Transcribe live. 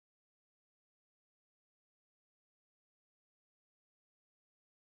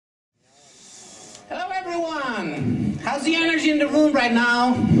everyone. How's the energy in the room right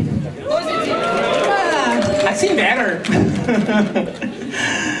now? I seem better.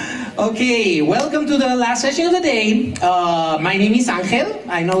 Okay, welcome to the last session of the day. My name is Angel.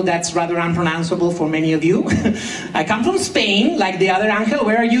 I know that's rather unpronounceable for many of you. I come from Spain, like the other Angel.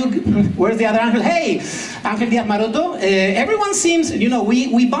 Where are you? Where's the other Angel? Hey, Angel Diaz Maroto. Everyone seems, you know,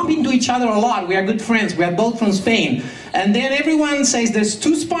 we bump into each other a lot. We are good friends. We are both from Spain. And then everyone says there's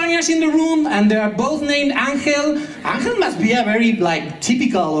two Spaniards in the room and they are both named Angel. Angel must be a very like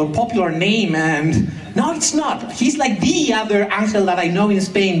typical or popular name, and no, it's not. He's like the other Angel that I know in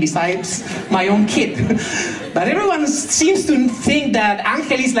Spain besides my own kid. But everyone seems to think that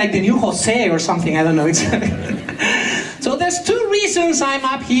Angel is like the new Jose or something. I don't know. So there's two reasons I'm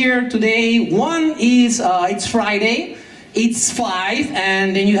up here today. One is it's Friday. It's 5,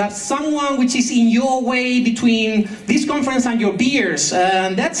 and then you have someone which is in your way between this conference and your beers,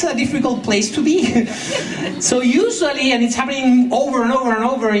 and that's a difficult place to be. So usually, and it's happening over and over and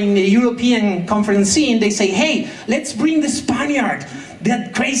over in the European conference scene, they say, hey, let's bring the Spaniard,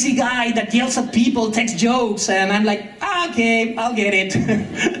 that crazy guy that yells at people, takes jokes, and I'm like, okay, I'll get it.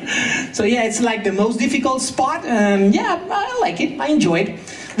 So yeah, it's like the most difficult spot, and yeah, I like it, I enjoy it.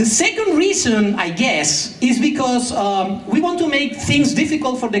 The second reason, I guess, is because we want to make things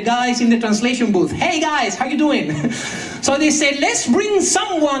difficult for the guys in the translation booth. Hey guys, how you doing? So they said, let's bring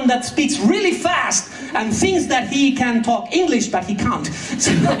someone that speaks really fast and thinks that he can talk English, but he can't.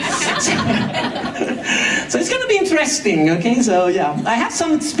 So it's going to be interesting, okay? So yeah, I have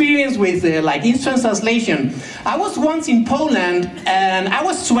some experience with like instant translation. I was once in Poland and I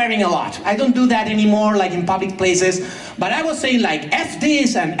was swearing a lot. I don't do that anymore, like in public places, but I was saying like F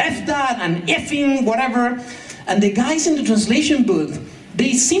this and F that and effing whatever. And the guys in the translation booth,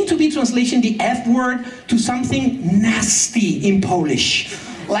 they seem to be translating the F word to something nasty in Polish.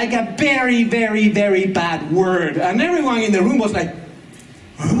 Like a very, very, very bad word. And everyone in the room was like,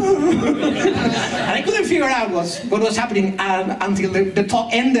 and I couldn't figure out what was happening until the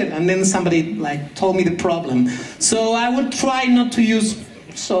talk ended, and then somebody like told me the problem. So I would try not to use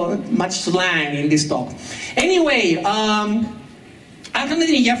so much slang in this talk. Anyway, I'm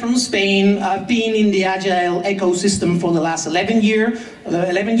from Spain. I've been in the Agile ecosystem for the last 11 years,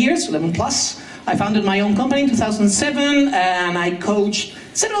 11 plus. I founded my own company in 2007, and I coached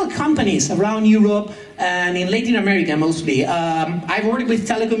several companies around Europe and in Latin America mostly. I've worked with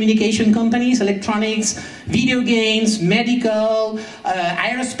telecommunication companies, electronics, video games, medical,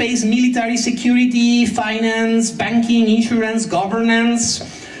 aerospace, military security, finance, banking, insurance, government,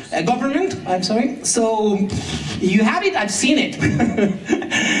 I'm sorry. So you have it, I've seen it.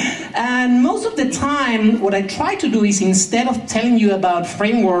 And most of the time, what I try to do is instead of telling you about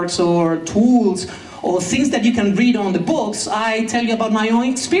frameworks or tools or things that you can read on the books, I tell you about my own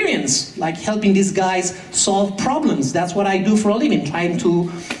experience, like helping these guys solve problems. That's what I do for a living, trying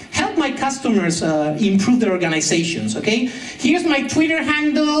to help my customers improve their organizations, okay? Here's my Twitter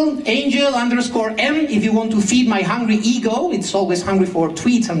handle, Angel_M, if you want to feed my hungry ego. It's always hungry for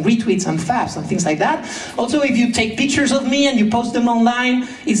tweets and retweets and faps and things like that. Also, if you take pictures of me and you post them online,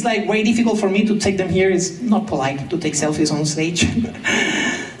 it's like way difficult for me to take them here. It's not polite to take selfies on stage.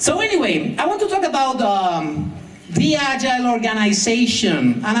 So anyway, I want to talk about the Agile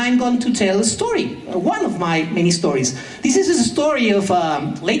Organization, and I'm going to tell a story, one of my many stories. This is a story of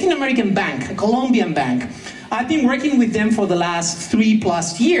a Latin American bank, a Colombian bank. I've been working with them for the last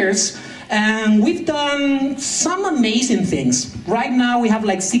 3+ years, and we've done some amazing things. Right now we have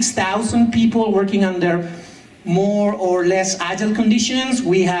like 6,000 people working under more or less agile conditions.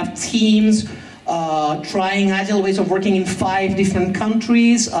 We have teams trying agile ways of working in 5 different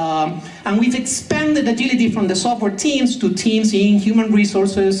countries, and we've expanded agility from the software teams to teams in human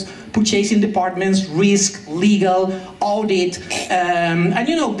resources, purchasing departments, risk, legal, audit, and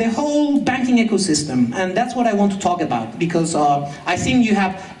you know, the whole banking ecosystem. And that's what I want to talk about, because I think you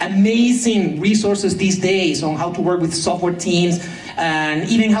have amazing resources these days on how to work with software teams and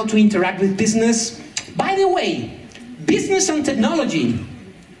even how to interact with business. By the way, business and technology,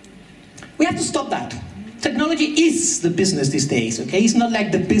 we have to stop that. Technology is the business these days, okay? It's not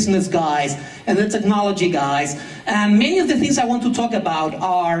like the business guys and the technology guys. And many of the things I want to talk about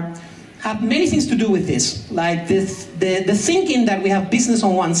have many things to do with this. Like the thinking that we have business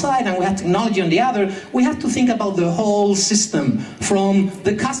on one side and we have technology on the other. We have to think about the whole system, from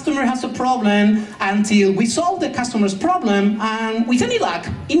the customer has a problem until we solve the customer's problem, and with any luck,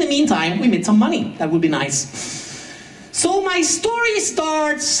 in the meantime, we made some money. That would be nice. So my story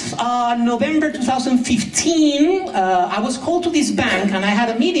starts November 2015. I was called to this bank and I had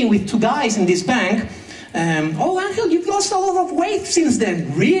a meeting with 2 guys in this bank. Oh, Angel, you've lost a lot of weight since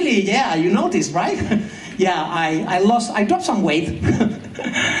then. Really? Yeah, you noticed, right? Yeah, I dropped some weight.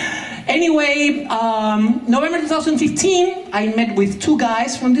 Anyway, November 2015, I met with two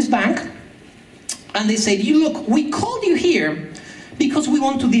guys from this bank, and they said, look, we called you here because we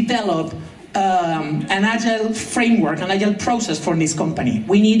want to develop an agile framework, an agile process for this company.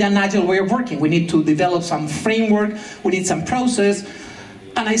 We need an agile way of working. We need to develop some framework, we need some process.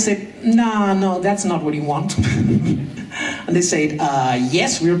 And I said, no, that's not what you want. And they said,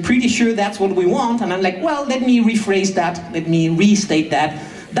 yes, we're pretty sure that's what we want. And I'm like, well, let me rephrase that, let me restate that.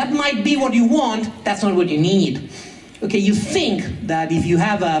 That might be what you want, that's not what you need. Okay, you think that if you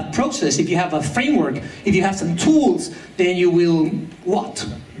have a process, if you have a framework, if you have some tools, then you will, what?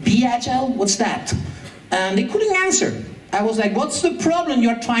 Be agile? What's that? And they couldn't answer. I was like, what's the problem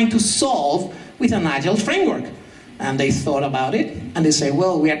you're trying to solve with an agile framework? And they thought about it, and they say,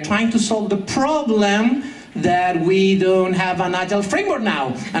 well, we are trying to solve the problem that we don't have an agile framework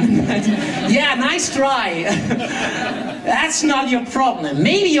now. And yeah, nice try. That's not your problem.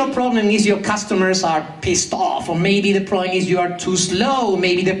 Maybe your problem is your customers are pissed off, or maybe the problem is you are too slow,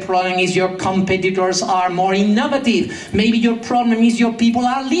 maybe the problem is your competitors are more innovative, maybe your problem is your people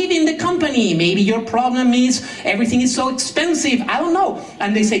are leaving the company, maybe your problem is everything is so expensive, I don't know.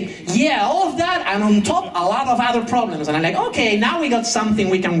 And they say, yeah, all of that, and on top, a lot of other problems. And I'm like, okay, now we got something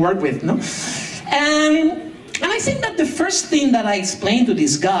we can work with, no? And I think that the first thing that I explain to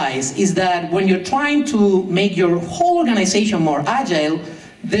these guys is that when you're trying to make your whole organization more agile,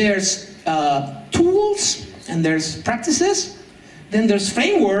 there's tools, and there's practices, then there's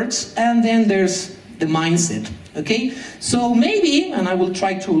frameworks, and then there's the mindset, okay? So maybe, and I will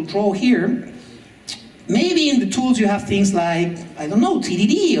try to draw here, maybe in the tools you have things like, I don't know,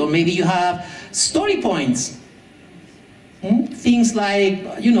 TDD, or maybe you have story points. Things like,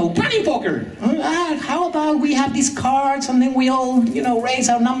 planning poker. How about we have these cards and then we all, raise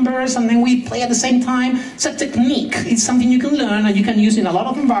our numbers and then we play at the same time? It's a technique. It's something you can learn and you can use in a lot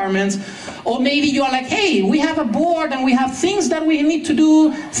of environments. Or maybe you are like, hey, we have a board and we have things that we need to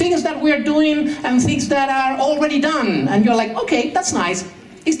do, things that we're doing and things that are already done. And you're like, okay, that's nice.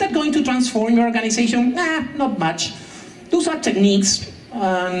 Is that going to transform your organization? Nah, not much. Those are techniques.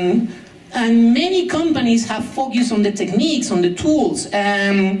 And many companies have focused on the techniques, on the tools.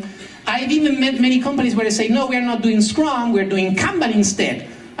 I've even met many companies where they say, no, we are not doing Scrum, we're doing Kanban instead.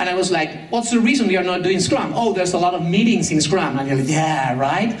 And I was like, what's the reason we are not doing Scrum? Oh, there's a lot of meetings in Scrum. And you're like, yeah,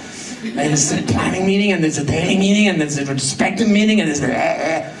 right? There's a planning meeting, and there's a daily meeting, and there's a retrospective meeting, and there's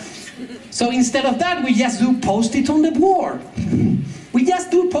So instead of that, we just do post-its on the board. We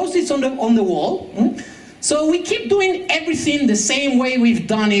just do post-its on the wall. So we keep doing everything the same way we've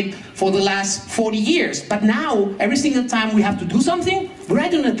done it for the last 40 years. But now, every single time we have to do something, we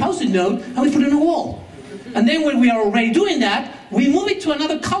write on a post-it note and we put it on a wall. And then when we are already doing that, we move it to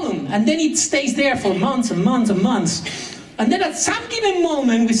another column, and then it stays there for months and months and months. And then at some given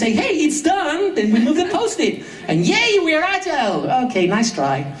moment, we say, hey, it's done, then we move the post-it. And yay, we are agile. Okay, nice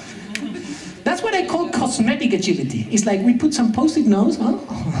try. That's what I call cosmetic agility. It's like we put some post-it notes,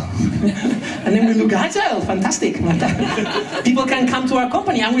 and then we look agile, fantastic. People can come to our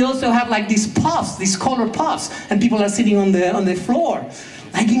company, and we also have like these puffs, these color puffs, and people are sitting on the floor,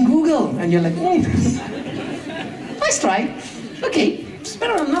 like in Google, and you're like, nice try. Okay, it's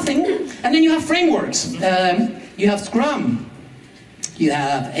better than nothing. And then you have frameworks. You have Scrum. You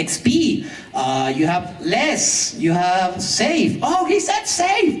have XP, you have less, you have safe. Oh, he said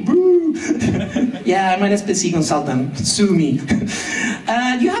safe, boo! Yeah, I'm an SPC consultant, sue me.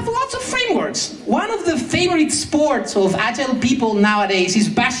 You have lots of frameworks. One of the favorite sports of agile people nowadays is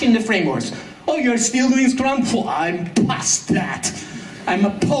bashing the frameworks. Oh, you're still doing Scrum? Oh, I'm past that. I'm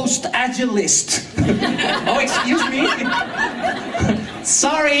a post-agilist. Oh, excuse me?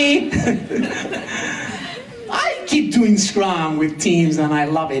 Sorry. I keep doing Scrum with teams and I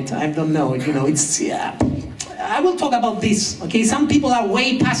love it. I don't know, it's, yeah. I will talk about this, okay? Some people are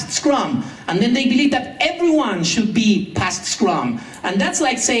way past Scrum, and then they believe that everyone should be past Scrum. And that's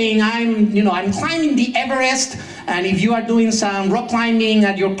like saying, I'm climbing the Everest, and if you are doing some rock climbing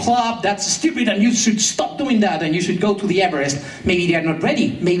at your club, that's stupid, and you should stop doing that, and you should go to the Everest. Maybe they are not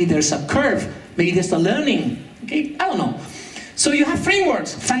ready. Maybe there's a curve. Maybe there's a learning, okay? I don't know. So you have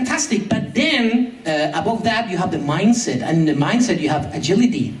frameworks, fantastic, but then above that you have the mindset, and in the mindset you have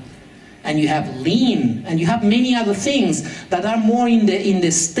agility, and you have lean, and you have many other things that are more in the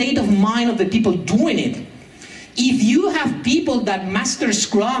state of mind of the people doing it. If you have people that master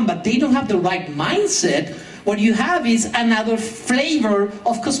Scrum but they don't have the right mindset, what you have is another flavor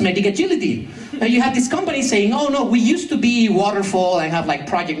of cosmetic agility. And you have this company saying, oh no, we used to be waterfall and have like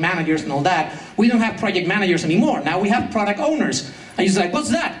project managers and all that. We don't have project managers anymore. Now we have product owners. And you're like, what's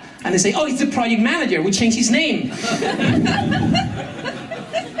that? And they say, oh, it's the project manager, we changed his name.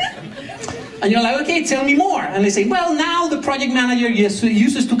 And you're like, okay, tell me more. And they say, well, now the project manager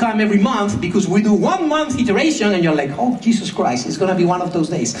uses to come every month because we do 1 month iteration. And you're like, oh, Jesus Christ, it's going to be one of those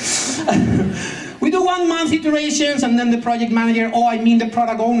days. We do 1 month iterations, and then the project manager, the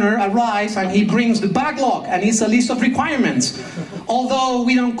product owner, arrives and he brings the backlog, and it's a list of requirements. Although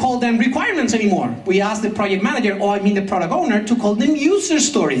we don't call them requirements anymore. We ask the project manager, the product owner, to call them user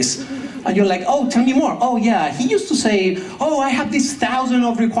stories. And you're like, oh, tell me more. Oh yeah, he used to say, oh, I have this 1,000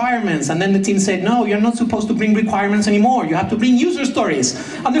 of requirements. And then the team said, no, you're not supposed to bring requirements anymore. You have to bring user stories.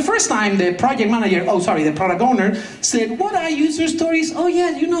 And the first time the project manager, the product owner said, what are user stories? Oh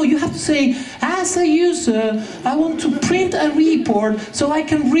yeah, you have to say, as a user, I want to print a report so I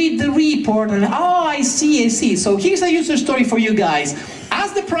can read the report. And oh, I see. So here's a user story for you guys.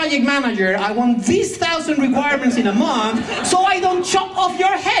 As the project manager, I want these 1,000 requirements in a month so I don't chop off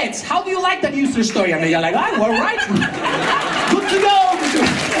your heads. How do you like that user story? And you're like, oh, all right. Good to go.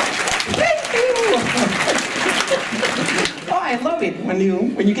 Thank you. Oh, I love it when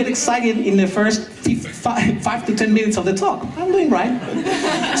you get excited in the first 5 to 10 minutes of the talk. I'm doing right.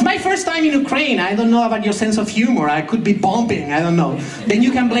 It's my first time in Ukraine. I don't know about your sense of humor. I could be bombing. I don't know. Then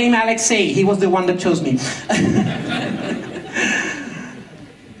you can blame Alexei. He was the one that chose me.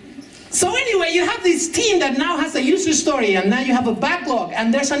 So anyway, you have this team that now has a user story, and now you have a backlog,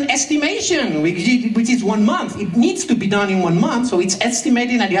 and there's an estimation, which is 1 month. It needs to be done in 1 month, so it's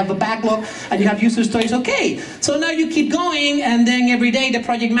estimating, and you have a backlog, and you have user stories. Okay, so now you keep going, and then every day the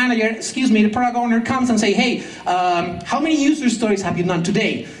project manager, the product owner comes and say, hey, how many user stories have you done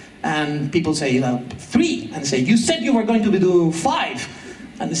today? And people say, 3. And say, you said you were going to do 5.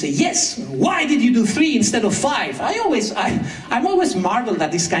 And they say, yes, why did you do 3 instead of 5? I'm always marveled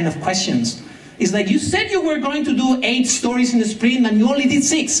at these kind of questions. It's like, you said you were going to do 8 stories in the sprint and you only did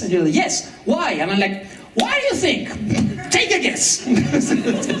 6. And you're like, yes, why? And I'm like, why do you think? Take a guess.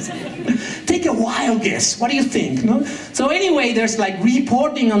 Take a wild guess. What do you think? No? So anyway, there's like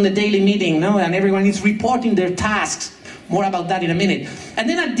reporting on the daily meeting, no? And everyone is reporting their tasks. More about that in a minute. And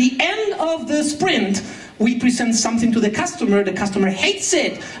then at the end of the sprint, we present something to the customer hates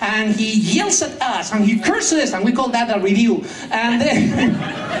it, and he yells at us, and he curses, and we call that a review. And then,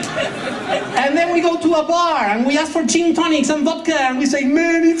 and then we go to a bar, and we ask for gin tonics and vodka, and we say,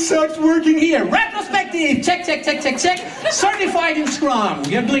 man, it sucks working here. Retrospective, check, check, check, check, check. Certified in Scrum.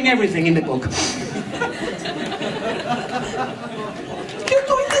 You're doing everything in the book. You're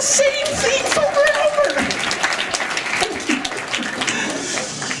doing the same things over and over.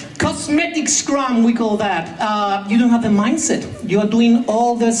 Cosmetic Scrum, we call that. You don't have the mindset. You are doing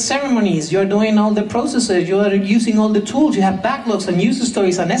all the ceremonies. You are doing all the processes. You are using all the tools. You have backlogs and user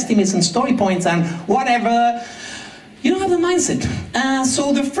stories and estimates and story points and whatever. You don't have the mindset.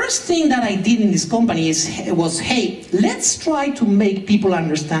 So the first thing that I did in this company was, hey, let's try to make people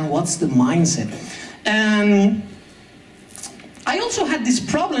understand what's the mindset. And I also had this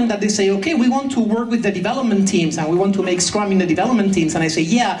problem that they say, okay, we want to work with the development teams and we want to make Scrum in the development teams. And I say,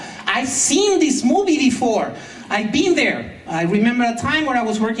 yeah, I've seen this movie before. I've been there. I remember a time where I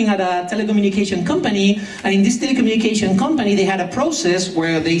was working at a telecommunication company, and in this telecommunication company, they had a process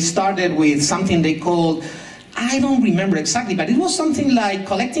where they started with something they called, I don't remember exactly, but it was something like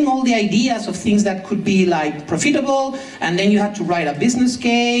collecting all the ideas of things that could be like profitable, and then you had to write a business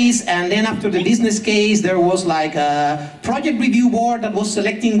case, and then after the business case there was like a project review board that was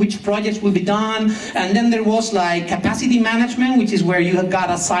selecting which projects will be done, and then there was like capacity management, which is where you have got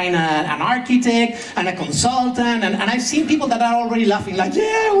to assign an architect and a consultant, and I've seen people that are already laughing like,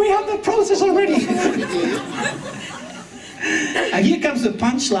 yeah, we have the process already. And here comes the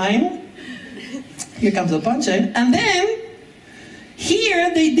punchline. Here comes the punchline, and then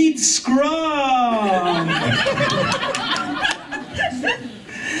here they did Scrum.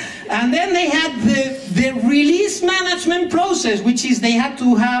 And then they had the release management process, which is they had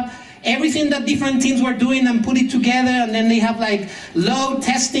to have everything that different teams were doing and put it together, and then they have like load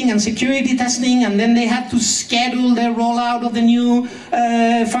testing and security testing, and then they had to schedule the rollout of the new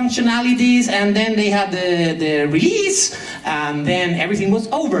functionalities, and then they had the release, and then everything was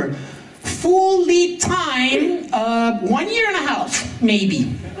over. Full lead time, 1.5 years, maybe.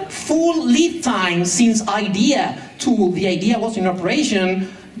 Full lead time since idea to the idea was in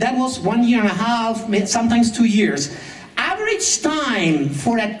operation, that was 1.5 years, sometimes 2 years. Average time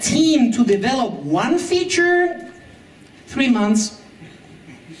for a team to develop one feature, 3 months.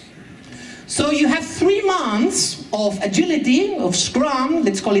 So you have 3 months of agility, of Scrum,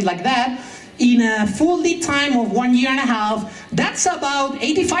 let's call it like that, in a full lead time of 1.5 years. That's about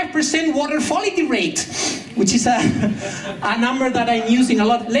 85% water quality rate. which is a number that I'm using a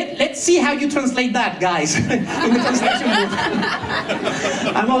lot. Let's see how you translate that, guys, in the translation book.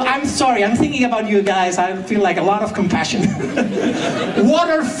 I'm sorry, I'm thinking about you guys. I feel like a lot of compassion.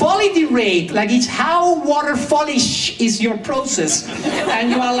 Water quality rate, like it's how waterfallish is your process. And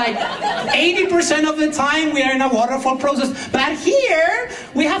you are like, 80% of the time we are in a waterfall process. But here,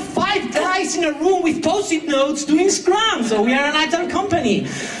 we have 5 guys in a room with Post-it notes doing Scrum. So we are an Agile company.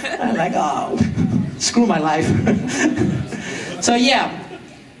 I'm like, oh, screw my life. So yeah,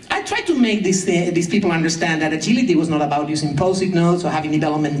 I tried to make these people understand that agility was not about using Post-it notes or having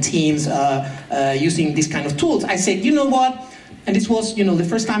development teams using this kind of tools. I said, you know what? And this was, the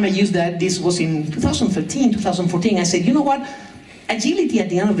first time I used that, this was in 2013, 2014. I said, you know what? Agility at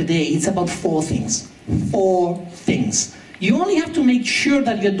the end of the day, it's about 4 things. 4 things. You only have to make sure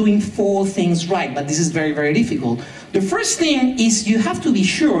that you're doing 4 things right, but this is very, very difficult. The first thing is you have to be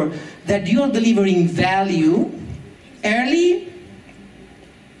sure that you are delivering value early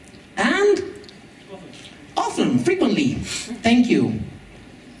and often, frequently. Thank you.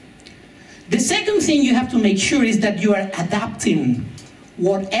 The second thing you have to make sure is that you are adapting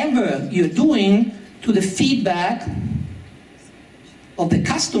whatever you're doing to the feedback of the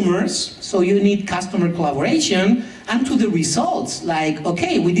customers, so you need customer collaboration, and to the results, like,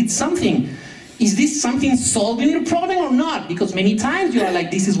 okay, we did something. Is this something solving the problem or not? Because many times you are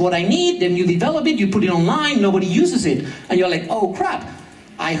like, this is what I need, then you develop it, you put it online, nobody uses it, and you're like, oh crap.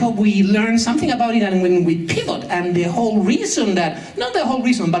 I hope we learn something about it, and when we pivot, and the whole reason that, not the whole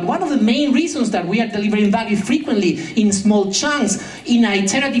reason, but one of the main reasons that we are delivering value frequently in small chunks in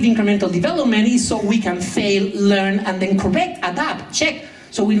iterative incremental development is so we can fail, learn, and then correct, adapt, check.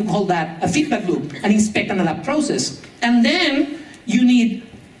 So we call that a feedback loop, an inspect and adapt process. And then you need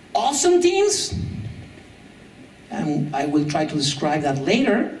awesome teams, and I will try to describe that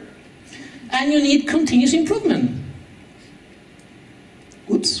later, and you need continuous improvement.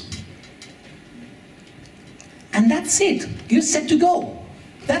 Oops. And that's it. You're set to go.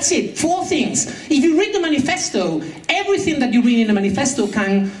 That's it. 4 things. If you read the manifesto, everything that you read in the manifesto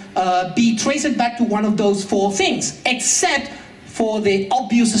can be traced back to one of those 4 things, except for the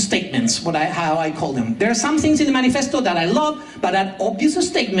obvious statements, how I call them. There are some things in the manifesto that I love, but are obvious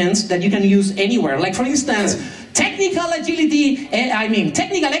statements that you can use anywhere. Like, for instance, technical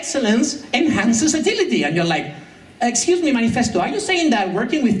excellence enhances agility. And you're like, excuse me, manifesto, are you saying that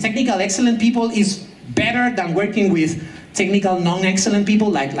working with technical excellent people is better than working with technical non-excellent people,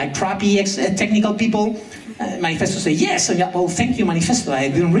 like crappy technical people? Manifesto say yes, and oh, thank you, manifesto, I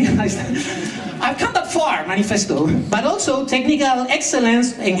didn't realize that. I've come that far, manifesto. But also, technical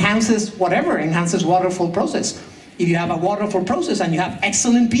excellence enhances whatever, enhances waterfall process. If you have a waterfall process and you have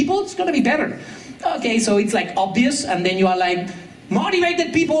excellent people, it's gonna be better. Okay, so it's like obvious, and then you are like,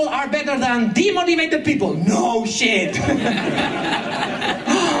 motivated people are better than demotivated people. No shit.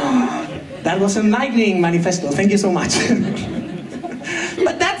 That was a enlightening manifesto. Thank you so much.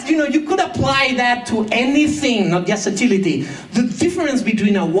 But that's, you could apply that to anything, not just agility. The difference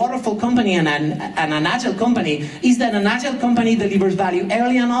between a waterfall company and an agile company is that an agile company delivers value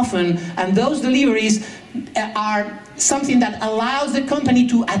early and often, and those deliveries are something that allows the company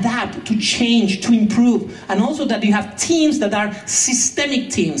to adapt, to change, to improve, and also that you have teams that are systemic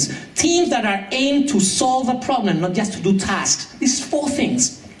teams that are aimed to solve a problem, not just to do tasks. These 4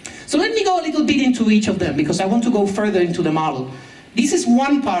 things. So let me go a little bit into each of them, because I want to go further into the model. This is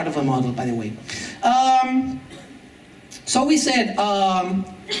one part of a model, by the way. So we said early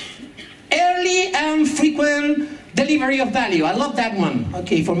and frequent delivery of value. I love that one.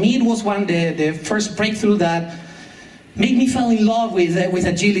 Okay, for me it was the first breakthrough that made me fall in love with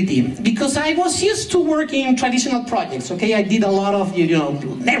agility, because I was used to working in traditional projects. Okay, I did a lot of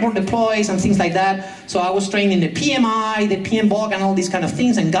network deploys and things like that. So I was trained in the PMI, the PMBOK, and all these kind of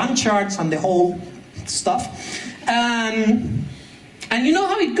things, and Gantt charts and the whole stuff. And you know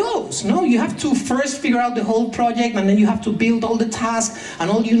how it goes, no? You have to first figure out the whole project, and then you have to build all the tasks and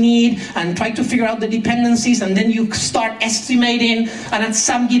all you need, and try to figure out the dependencies, and then you start estimating, and at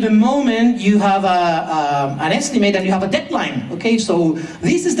some given moment you have an estimate and you have a deadline. Okay, so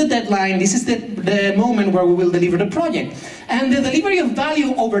this is the deadline, this is the moment where we will deliver the project. And the delivery of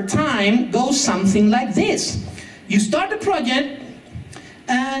value over time goes something like this. You start the project,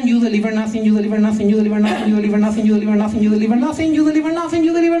 and you deliver nothing, you deliver nothing, you deliver nothing, you deliver nothing, you deliver nothing, you deliver nothing, you deliver nothing,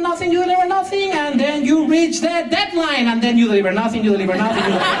 you deliver nothing, you deliver nothing, and then you reach that deadline, and then you deliver nothing, you deliver nothing, you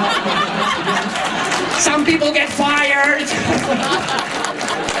deliver nothing. Some people get fired.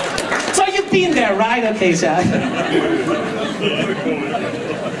 So you've been there, right? Okay, so.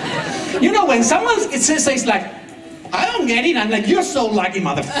 When someone says like, I don't get it, I'm like, you're so lucky,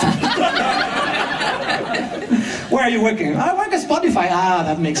 motherfucker. Where are you working? I work at Spotify. Ah,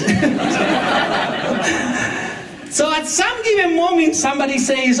 that makes sense. So at some given moment, somebody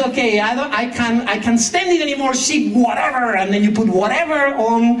says, okay, I can't stand it anymore, ship whatever, and then you put whatever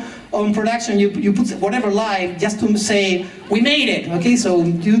on production, you put whatever live, just to say, we made it, okay? So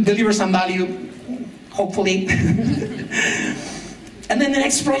you deliver some value, hopefully. And then the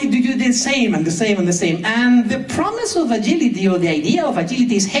next project, you do the same and the same and the same. And the promise of agility, or the idea of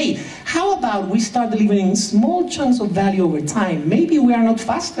agility is, hey, how about we start delivering small chunks of value over time? Maybe we are not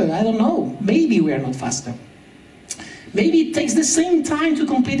faster, I don't know. Maybe we are not faster. Maybe it takes the same time to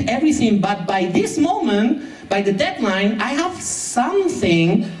complete everything, but by this moment, by the deadline, I have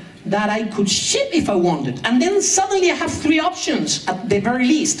something that I could ship if I wanted. And then suddenly I have three options at the very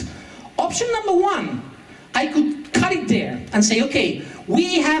least. Option number one, I could cut it there and say, okay,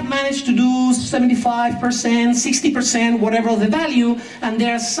 we have managed to do 75%, 60%, whatever the value, and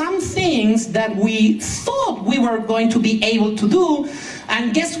there are some things that we thought we were going to be able to do,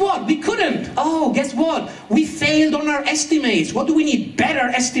 and guess what? We couldn't. Oh, guess what? We failed on our estimates. What do we need? Better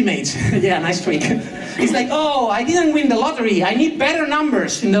estimates. Yeah, nice trick. It's like, oh, I didn't win the lottery. I need better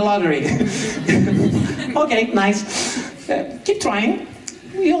numbers in the lottery. Okay, nice. Keep trying.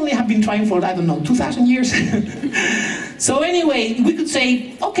 We only have been trying for, I don't know, 2,000 years. So anyway, we could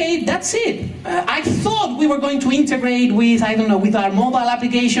say, okay, that's it. I thought we were going to integrate with, I don't know, with our mobile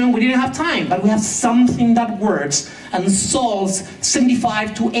application. We didn't have time, but we have something that works and solves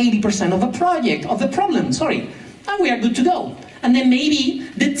 75 to 80% of the problem, and we are good to go. And then maybe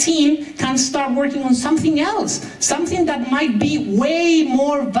the team can start working on something else, something that might be way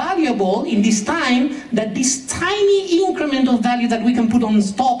more valuable in this time than this tiny increment of value that we can put on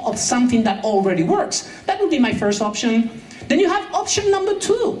top of something that already works. That would be my first option. Then you have option number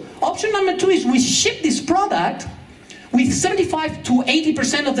two. Option number two is we ship this product with 75 to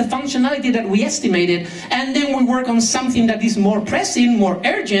 80% of the functionality that we estimated, and then we work on something that is more pressing, more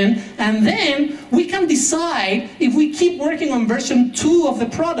urgent, and then we can decide if we keep working on version 2 of the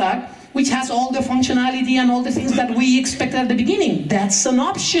product, which has all the functionality and all the things that we expected at the beginning. That's an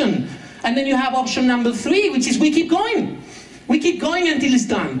option. And then you have option number 3, which is we keep going. We keep going until it's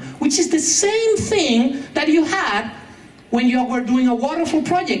done, which is the same thing that you had when you were doing a waterfall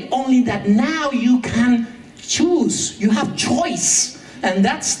project, only that now you can choose, you have choice. And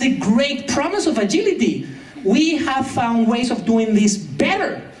that's the great promise of agility. We have found ways of doing this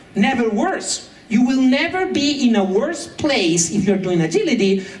better, never worse. You will never be in a worse place if you're doing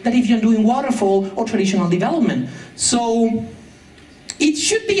agility than if you're doing waterfall or traditional development. So it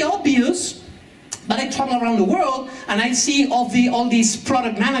should be obvious, but I travel around the world and I see all these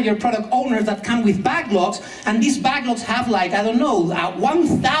product manager, product owners that come with backlogs, and these backlogs have like, I don't know,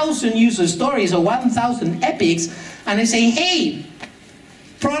 1,000 user stories or 1,000 epics, and I say, hey,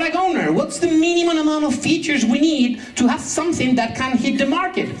 product owner, what's the minimum amount of features we need to have something that can hit the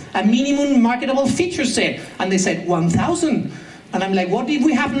market? A minimum marketable feature set. And they said, 1,000. And I'm like, what if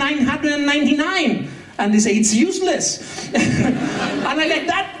we have 999? And they say, it's useless. And I'm like,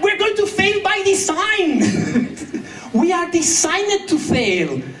 that, we're going to fail by design. We are designed to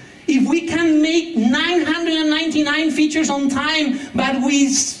fail. If we can make 999 features on time, but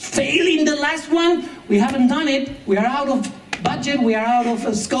we fail in the last one, we haven't done it. We are out of budget, we are out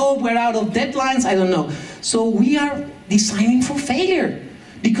of scope, we're out of deadlines, I don't know. So we are designing for failure.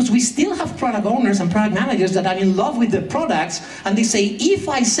 Because we still have product owners and product managers that are in love with the products, and they say, if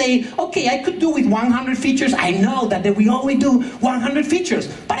I say, okay, I could do with 100 features, I know that we only do 100 features,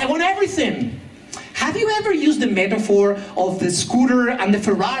 but I want everything. Have you ever used the metaphor of the scooter and the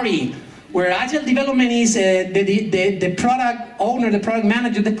Ferrari, where agile development is the product owner, the product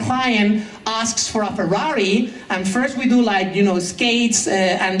manager, the client asks for a Ferrari, and first we do like, you know, skates,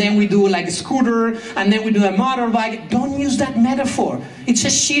 and then we do like a scooter, and then we do a motorbike. Don't use that metaphor. It's a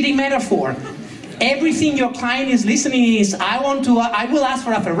shitty metaphor. Everything your client is listening is, I will ask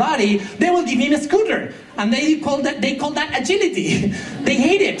for a Ferrari, they will give him a scooter. And they call that agility. They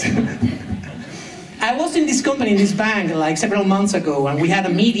hate it. I was in this company, in this bank, like several months ago, and we had a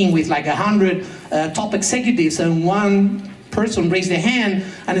meeting with like 100 top executives, and one person raised their hand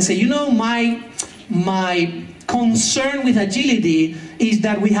and they said, you know, my concern with agility is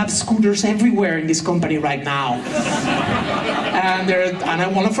that we have scooters everywhere in this company right now. and I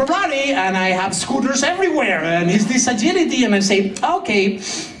want a Ferrari, and I have scooters everywhere, and is this agility? And I say, okay,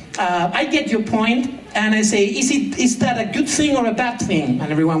 I get your point, and I say, is that a good thing or a bad thing?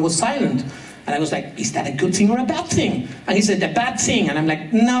 And everyone was silent. And I was like, is that a good thing or a bad thing? And he said, a bad thing. And I'm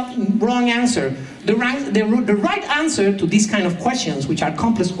like, no, wrong answer. The right answer to these kind of questions, which are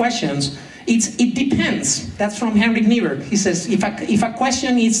complex questions, It depends. That's from Henrik Niebuhr. He says, if a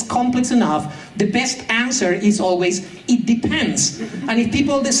question is complex enough, the best answer is always, it depends. And if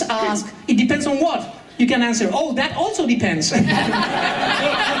people just ask, it depends on what? You can answer, oh, that also depends.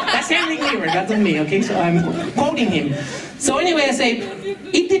 That's Henrik Niebuhr, that's not me, okay? So I'm quoting him. So anyway, I say,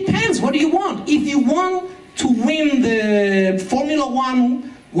 it depends. What do you want? If you want to win the Formula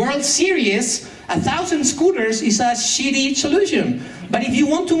One World Series, 1,000 scooters is a shitty solution. But if you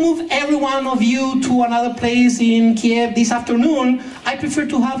want to move every one of you to another place in Kiev this afternoon, I prefer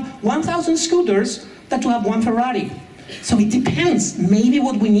to have 1,000 scooters than to have one Ferrari. So it depends. Maybe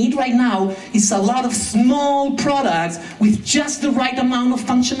what we need right now is a lot of small products with just the right amount of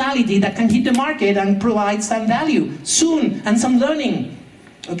functionality that can hit the market and provide some value soon and some learning.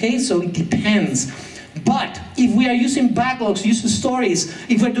 Okay, so it depends. But if we are using backlogs, user stories,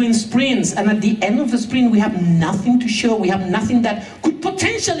 if we're doing sprints, and at the end of the sprint we have nothing to show, we have nothing that could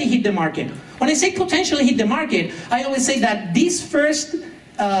potentially hit the market. When I say potentially hit the market, I always say that these first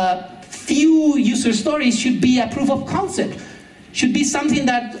few user stories should be a proof of concept. Should be something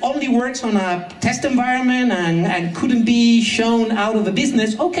that only works on a test environment and couldn't be shown out of the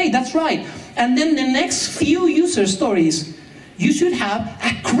business. Okay, that's right. And then the next few user stories, you should have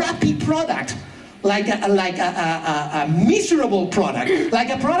a crappy product. Like a miserable product, like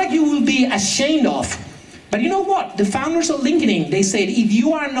a product you will be ashamed of. But you know what? The founders of LinkedIn, they said, if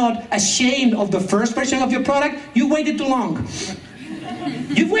you are not ashamed of the first version of your product, you waited too long.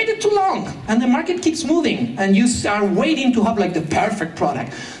 You've waited too long, and the market keeps moving, and you are waiting to have like the perfect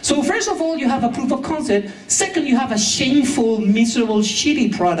product. So first of all, you have a proof of concept. Second, you have a shameful, miserable,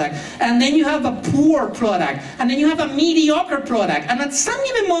 shitty product. And then you have a poor product. And then you have a mediocre product. And at some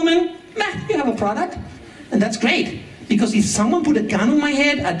given moment, you have a product, and that's great. Because if someone put a gun on my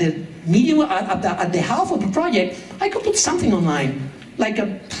head at the half of the project, I could put something online, like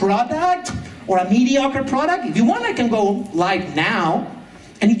a product or a mediocre product. If you want, I can go live now.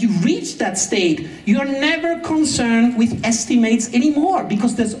 And if you reach that state, you are never concerned with estimates anymore,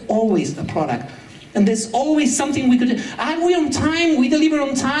 because there's always a product. And there's always something we could do. Are we on time? We deliver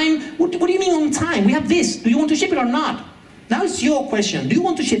on time? What do you mean on time? We have this. Do you want to ship it or not? Now it's your question. Do you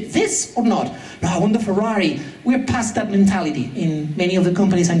want to ship this or not? No, I want the Ferrari. We're past that mentality in many of the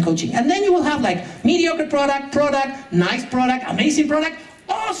companies I'm coaching. And then you will have like mediocre product, nice product, amazing product,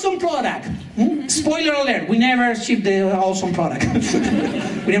 awesome product. Spoiler alert, we never ship the awesome product.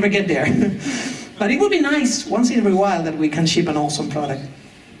 We never get there. But it would be nice once in every while that we can ship an awesome product.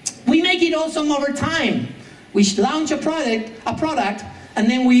 We make it awesome over time. We launch a product, and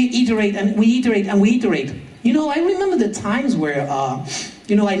then we iterate and we iterate and we iterate. You know, I remember the times where,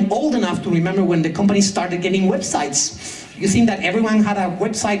 you know, I'm old enough to remember when the company started getting websites. You think that everyone had a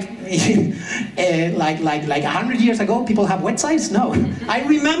website like 100 years ago? People have websites? No. I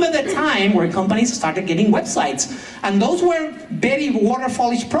remember the time where companies started getting websites. And those were very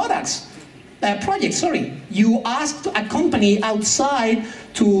waterfallish projects. You asked a company outside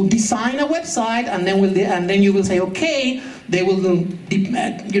to design a website, and then you will say, okay, they will,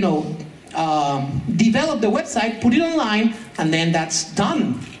 you know, develop the website, put it online, and then that's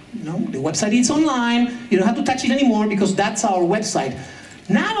done. You know, the website is online, you don't have to touch it anymore because that's our website.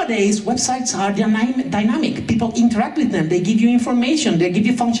 Nowadays, websites are dynamic. People interact with them, they give you information, they give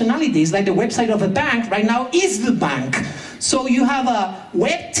you functionalities, like the website of a bank right now is the bank. So you have a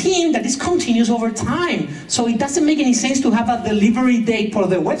web team that is continuous over time. So it doesn't make any sense to have a delivery date for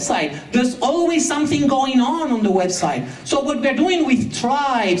the website. There's always something going on the website. So what we're doing with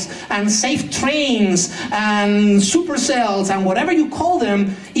tribes and safe trains and supercells and whatever you call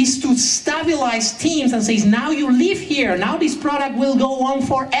them is to stabilize teams and say, now you live here, now this product will go on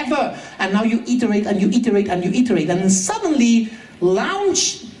forever. And now you iterate and you iterate and you iterate. And then suddenly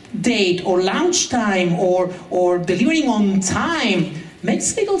launch date or launch time or delivering on time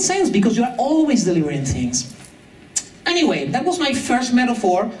makes little sense because you are always delivering things. Anyway, that was my first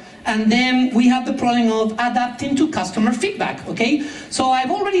metaphor. And then we have the problem of adapting to customer feedback, okay? So I've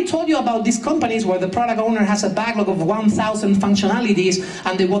already told you about these companies where the product owner has a backlog of 1,000 functionalities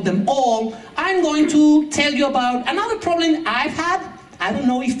and they want them all. I'm going to tell you about another problem I've had. I don't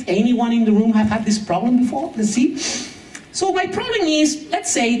know if anyone in the room have had this problem before. Let's see. So my problem is, let's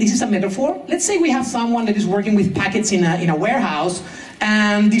say, this is a metaphor, let's say we have someone that is working with packets in a warehouse,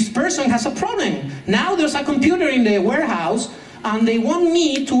 and this person has a problem. Now there's a computer in the warehouse, and they want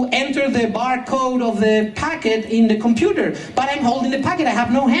me to enter the barcode of the packet in the computer, but I'm holding the packet, I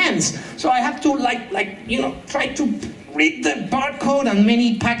have no hands. So I have to try to read the barcode, and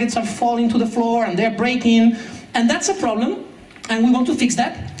many packets are falling to the floor, and they're breaking, and that's a problem, and we want to fix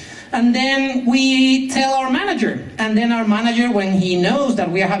that. And then we tell our manager. And then our manager, when he knows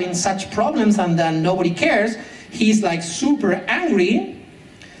that we are having such problems and that nobody cares, he's like super angry,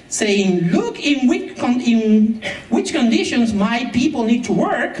 saying, look in which conditions my people need to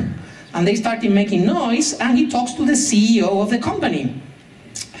work. And they started making noise, and he talks to the CEO of the company.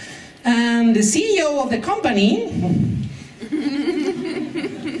 And the CEO of the company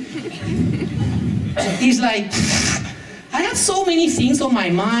is like, I have so many things on my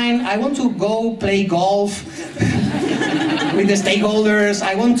mind. I want to go play golf with the stakeholders.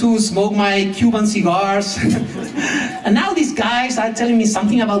 I want to smoke my Cuban cigars. And now these guys are telling me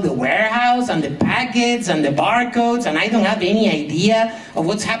something about the warehouse and the packets and the barcodes, and I don't have any idea of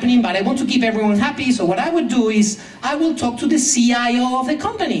what's happening, but I want to keep everyone happy. So what I would do is I will talk to the CIO of the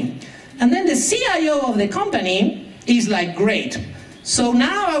company. And then the CIO of the company is like, great. So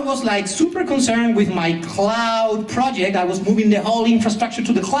now I was like super concerned with my cloud project. I was moving the whole infrastructure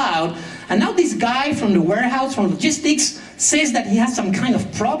to the cloud. And now this guy from the warehouse, from logistics, says that he has some kind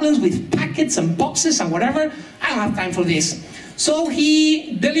of problems with packets and boxes and whatever. I don't have time for this. So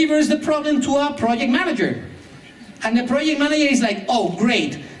he delivers the problem to a project manager. And the project manager is like, oh,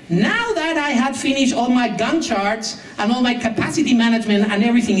 great. Now that I had finished all my Gantt charts and all my capacity management and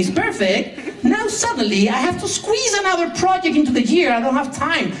everything is perfect, now suddenly I have to squeeze another project into the year. I don't have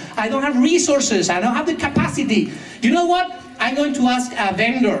time. I don't have resources. I don't have the capacity. You know what? I'm going to ask a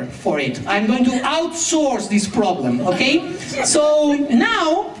vendor for it. I'm going to outsource this problem, okay? So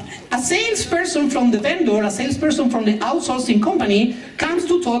now, a salesperson from the vendor, a salesperson from the outsourcing company comes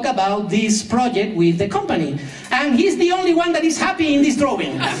to talk about this project with the company. And he's the only one that is happy in this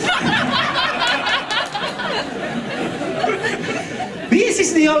drawing. This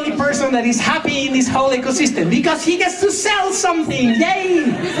is the only person that is happy in this whole ecosystem because he gets to sell something. Yay!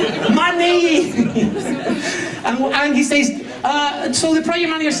 Money! and he says, so the project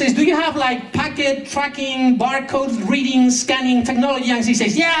manager says, do you have like packet tracking, barcode reading, scanning technology? And he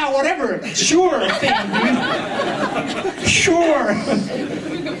says, yeah, whatever. Sure thing. Sure.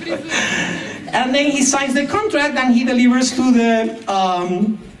 And then he signs the contract and he delivers to the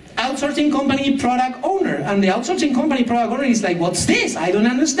outsourcing company product owner. And the outsourcing company product owner is like, what's this? I don't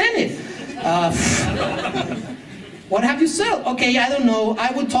understand it. What have you sold? Okay, I don't know.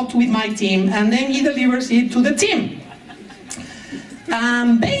 I will talk with my team. And then he delivers it to the team.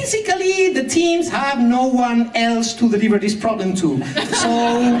 Basically, the teams have no one else to deliver this problem to.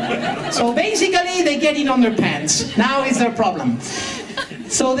 So basically, they get it on their pants. Now it's their problem.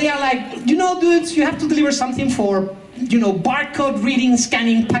 So they are like, you know, dudes, you have to deliver something for, you know, barcode reading,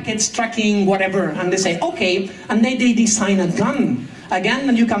 scanning, packets, tracking, whatever. And they say, okay. And they design a gun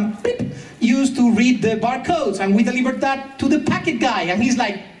that you can beep, use to read the barcodes. And we delivered that to the packet guy. And he's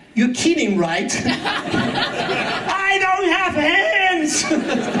like, you're kidding, right? I don't have hands!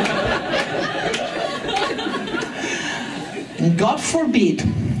 God forbid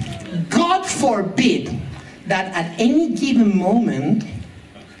that at any given moment,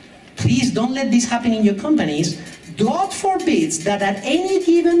 please don't let this happen in your companies, God forbids that at any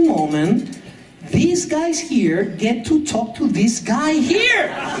given moment, these guys here get to talk to this guy here.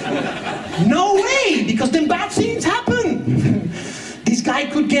 No way, because then bad things happen. This guy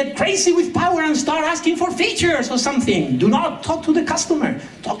could get crazy with power and start asking for features or something. Do not talk to the customer.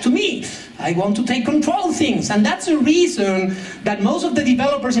 Talk to me. I want to take control of things. And that's a reason that most of the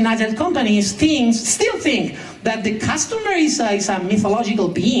developers in Agile companies still think that the customer is a mythological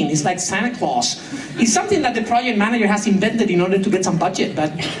being. It's like Santa Claus. It's something that the project manager has invented in order to get some budget.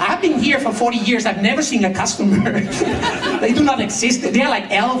 But I've been here for 40 years. I've never seen a customer. They do not exist. They are like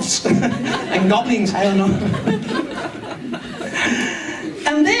elves and goblins. I don't know.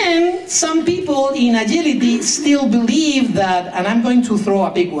 And then some people in agility still believe that, and I'm going to throw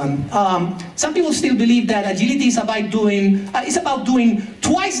a big one. Some people still believe that agility is about doing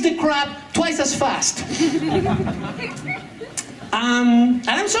twice the crap, twice as fast. And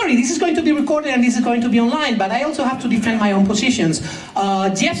I'm sorry, this is going to be recorded and this is going to be online, but I also have to defend my own positions.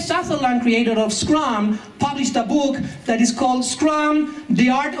 Jeff Sutherland, creator of Scrum, published a book that is called Scrum, The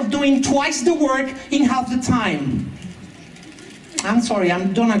Art of Doing Twice the Work in Half the Time. I'm sorry, I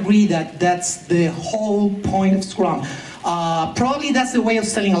don't agree that that's the whole point of Scrum. Probably that's the way of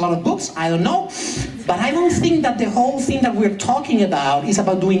selling a lot of books, I don't know. But I don't think that the whole thing that we're talking about is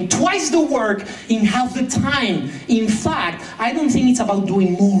about doing twice the work in half the time. In fact, I don't think it's about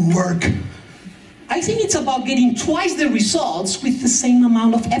doing more work. I think it's about getting twice the results with the same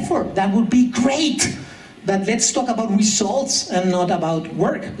amount of effort. That would be great. But let's talk about results and not about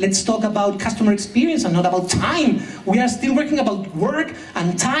work. Let's talk about customer experience and not about time. We are still working about work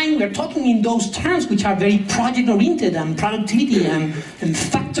and time. We're talking in those terms which are very project-oriented and productivity and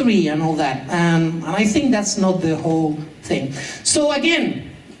factory and all that. And I think that's not the whole thing. So again,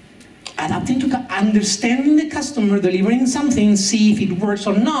 adapting to understanding the customer, delivering something, see if it works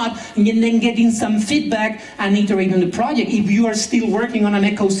or not, and then getting some feedback and iterating the project. If you are still working on an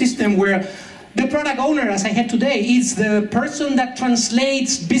ecosystem where the product owner, as I had today, is the person that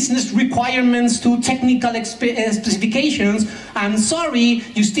translates business requirements to technical specifications, I'm sorry,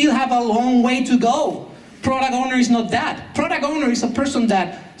 you still have a long way to go. Product owner is not that. Product owner is a person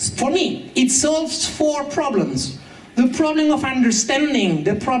that, for me, it solves 4 problems. The problem of understanding,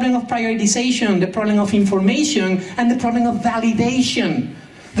 the problem of prioritization, the problem of information, and the problem of validation.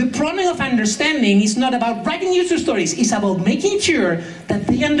 The problem of understanding is not about writing user stories, it's about making sure that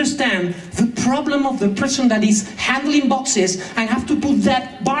they understand the problem of the person that is handling boxes and have to put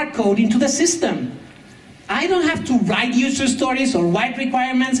that barcode into the system. I don't have to write user stories or write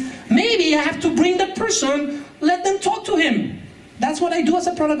requirements. Maybe I have to bring that person, let them talk to him. That's what I do as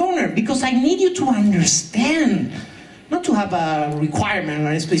a product owner, because I need you to understand, not to have a requirement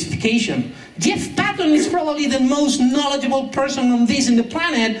or a specification. Jeff Patton is probably the most knowledgeable person on this in the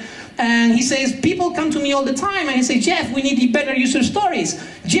planet, and he says, people come to me all the time and he says, Jeff, we need better user stories.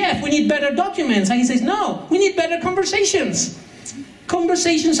 Jeff, we need better documents. And he says, no, we need better conversations.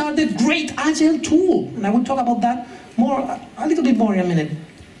 Conversations are the great Agile tool, and I will talk about that more, a little bit more in a minute.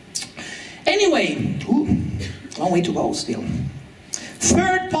 Anyway, long way to go still.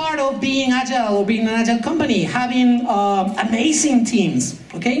 Third part of being Agile or being an Agile company, having amazing teams,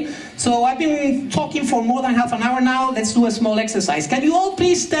 okay? So I've been talking for more than half an hour now. Let's do a small exercise. Can you all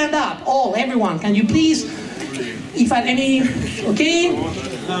please stand up? All, everyone, can you please, if at any, okay?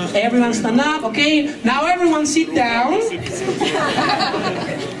 Everyone stand up, okay? Now everyone sit down.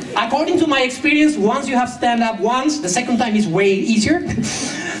 According to my experience, once you have stand up once, the second time is way easier.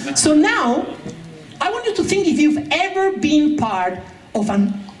 So now, I want you to think if you've ever been part of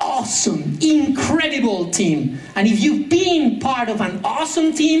an awesome, incredible team. And if you've been part of an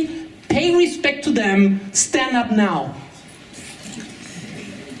awesome team, pay respect to them, stand up now.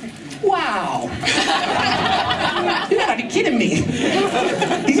 Wow. You gotta be kidding me.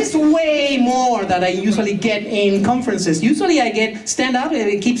 This is way more than I usually get in conferences. Usually I get stand up,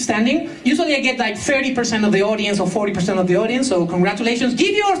 keep standing. Usually I get like 30% of the audience or 40% of the audience, so congratulations.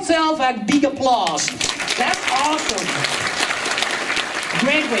 Give yourself a big applause. That's awesome.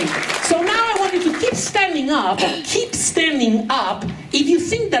 Great way. So now I want you to keep standing up if you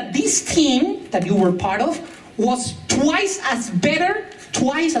think that this team that you were part of was twice as better,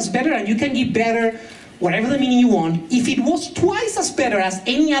 and you can give better, whatever the meaning you want. If it was twice as better as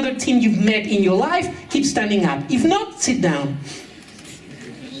any other team you've met in your life, keep standing up. If not, sit down.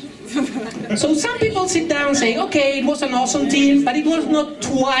 So some people sit down and say, okay, it was an awesome team, but it was not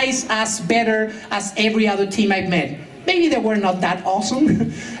twice as better as every other team I've met. Maybe they were not that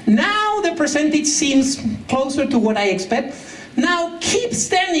awesome. Now the percentage seems closer to what I expect. Now keep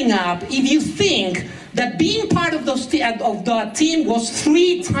standing up if you think that being part of the team was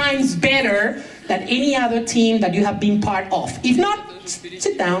 3 times better than any other team that you have been part of. If not,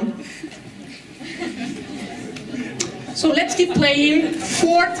 sit down. So let's keep playing.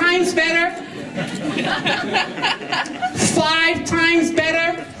 4 times better. 5 times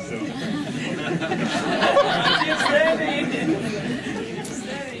better.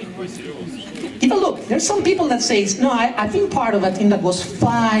 Even look, there's some people that say, no, I've been part of a team that was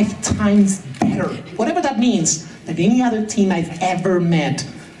 5 times better. Whatever that means, than any other team I've ever met.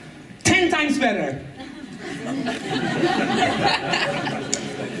 10 times better.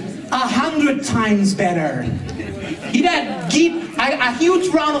 100 times better. Give a huge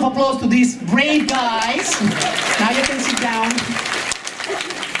round of applause to these brave guys. Now you can sit down.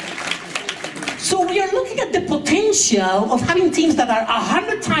 So we are looking at the potential of having teams that are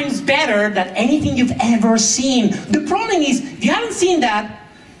 100 times better than anything you've ever seen. The problem is, if you haven't seen that,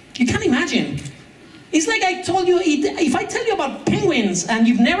 you can't imagine. It's like I told you, if I tell you about penguins and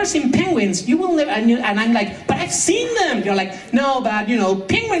you've never seen penguins, you will never, and I'm like, but I've seen them. You're like, no, but you know,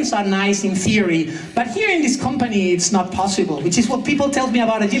 penguins are nice in theory, but here in this company it's not possible, which is what people tell me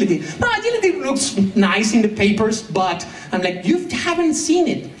about agility. No, agility looks nice in the papers, but I'm like, you haven't seen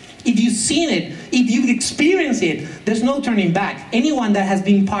it. If you've seen it, if you've experienced it, there's no turning back. Anyone that has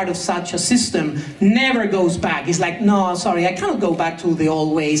been part of such a system never goes back. It's like, no, sorry, I cannot go back to the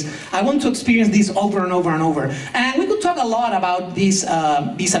old ways. I want to experience this over and over and over. And we could talk a lot about these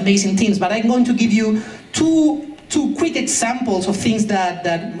amazing teams, but I'm going to give you two quick examples of things that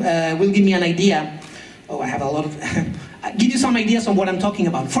will give me an idea Oh, I have a lot of... I'll give you some ideas on what I'm talking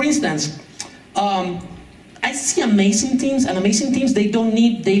about. For instance, I see amazing teams, and amazing teams, they don't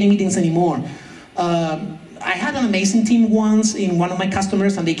need daily meetings anymore. I had an amazing team once in one of my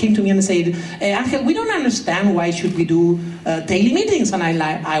customers, and they came to me and said, Angel, we don't understand why should we do daily meetings. And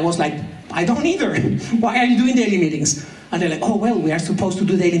I was like, I don't either. Why are you doing daily meetings? And they're like, oh, well, we are supposed to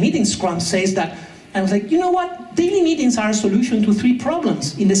do daily meetings. Scrum says that. I was like, you know what? Daily meetings are a solution to 3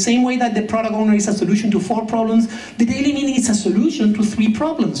 problems. In the same way that the product owner is a solution to 4 problems, the daily meeting is a solution to 3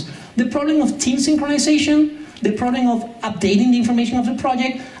 problems. The problem of team synchronization, the problem of updating the information of the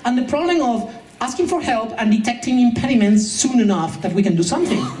project, and the problem of asking for help and detecting impediments soon enough that we can do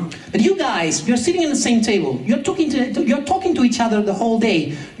something. But you guys, you're sitting at the same table, you're talking to each other the whole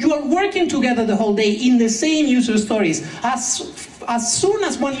day, you are working together the whole day in the same user stories. As soon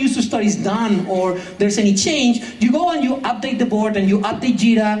as one user story is done or there's any change, you go and you update the board and you update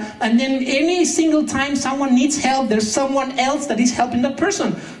Jira, and then any single time someone needs help, there's someone else that is helping that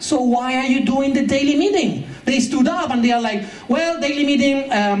person. So why are you doing the daily meeting? They stood up and they are like, well, daily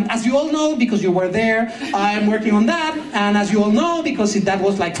meeting, as you all know, because you were there, I'm working on that, and as you all know, because that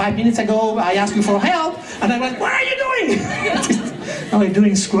was like 5 minutes ago, I asked you for help, and I was like, what are you doing? Oh, I'm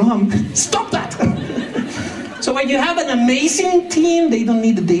doing Scrum. Stop that! So when you have an amazing team, they don't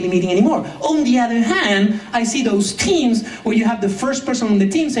need the daily meeting anymore. On the other hand, I see those teams where you have the first person on the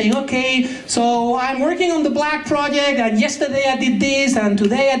team saying, okay, so I'm working on the black project, and yesterday I did this, and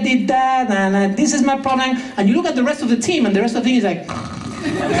today I did that, and this is my problem. And you look at the rest of the team, and the rest of the team is like...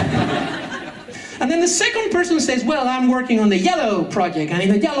 And then the second person says, well, I'm working on the yellow project, and in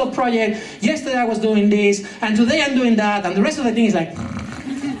the yellow project, yesterday I was doing this, and today I'm doing that, and the rest of the team is like...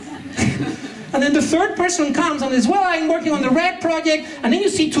 And then the third person comes and says, well, I'm working on the red project. And then you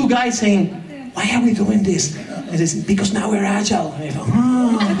see 2 guys saying, why are we doing this? And it says, because now we're agile. And you go,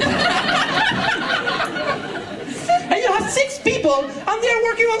 oh. And you have 6 people, and they're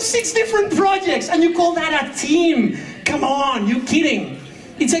working on 6 different projects. And you call that a team. Come on, you're kidding.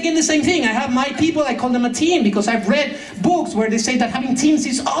 It's again the same thing. I have my people, I call them a team, because I've read books where they say that having teams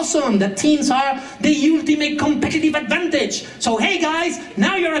is awesome, that teams are the ultimate competitive advantage. So hey guys,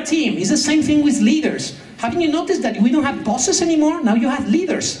 now you're a team. It's the same thing with leaders. Haven't you noticed that we don't have bosses anymore? Now you have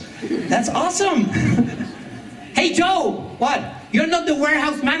leaders. That's awesome. Hey Joe, what? You're not the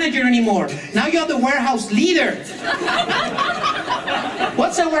warehouse manager anymore. Now you're the warehouse leader.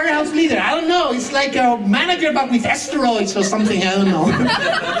 What's a warehouse leader? I don't know. It's like a manager but with asteroids or something. I don't know.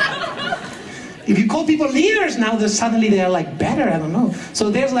 If you call people leaders now, suddenly they're like better. I don't know. So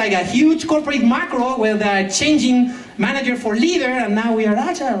there's like a huge corporate macro where they're changing manager for leader, and now we are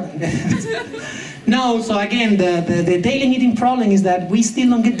agile. No, so again, the daily meeting problem is that we still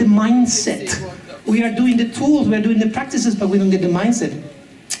don't get the mindset. We are doing the tools, we are doing the practices, but we don't get the mindset.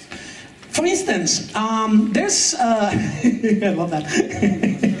 For instance, there's... I love that.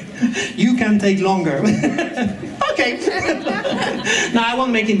 You can take longer. Okay. No, I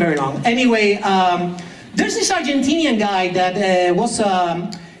won't make it very long. Anyway, there's this Argentinian guy that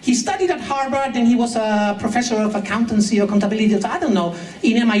he studied at Harvard, and he was a professor of accountancy or accountability, I don't know,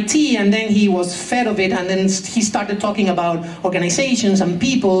 in MIT, and then he was fed of it, and then he started talking about organizations and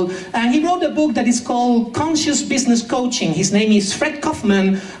people, and he wrote a book that is called Conscious Business Coaching. His name is Fred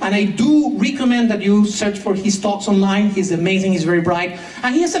Kaufman, and I do recommend that you search for his talks online. He's amazing, he's very bright,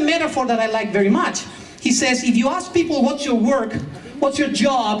 and he has a metaphor that I like very much. He says, if you ask people, what's your work, what's your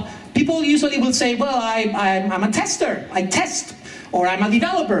job, people usually will say, well, I'm a tester, I test. Or I'm a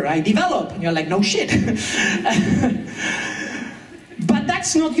developer, I develop. And you're like, no shit. But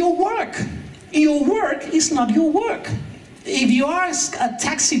that's not your work. Your work is not your work. If you ask a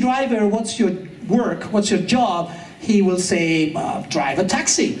taxi driver, what's your work, what's your job, he will say, drive a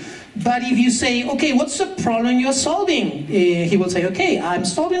taxi. But if you say, okay, what's the problem you're solving? He will say, okay, I'm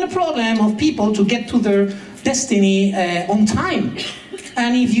solving the problem of people to get to their destiny on time.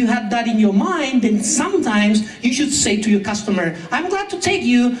 And if you have that in your mind, then sometimes you should say to your customer, I'm glad to take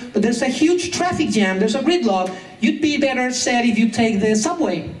you, but there's a huge traffic jam, there's a gridlock. You'd be better said if you take the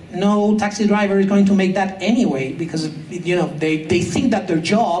subway. No taxi driver is going to make that anyway, because they think that their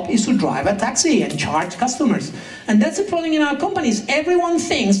job is to drive a taxi and charge customers. And that's the problem in our companies. Everyone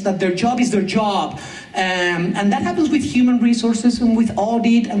thinks that their job is their job. And that happens with human resources and with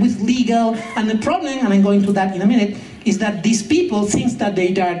audit and with legal. And the problem, and I'm going to that in a minute, is that these people think that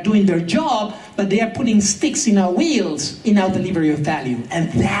they are doing their job, but they are putting sticks in our wheels in our delivery of value.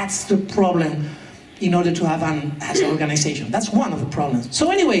 And that's the problem in order to have an Agile organization. That's one of the problems. So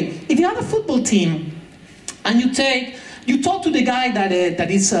anyway, if you have a football team and you take You talk to the guy that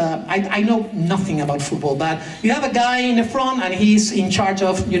is, I know nothing about football, but you have a guy in the front and he's in charge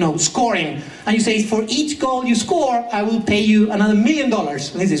of, scoring. And you say, for each goal you score, I will pay you another $1 million.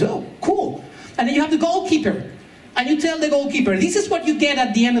 And he says, oh, cool. And then you have the goalkeeper. And you tell the goalkeeper, this is what you get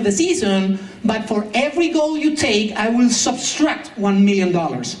at the end of the season, but for every goal you take, I will subtract $1 million.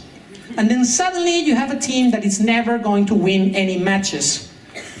 And then suddenly you have a team that is never going to win any matches.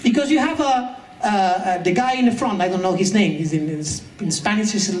 Because you have the guy in the front, I don't know his name, he's in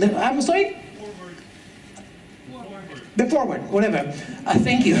Spanish, I'm sorry? The forward, whatever.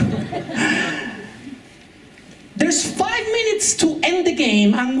 Thank you. There's 5 minutes to end the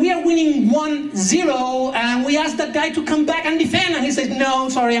game, and we are winning 1-0, and we ask that guy to come back and defend, and he says, no,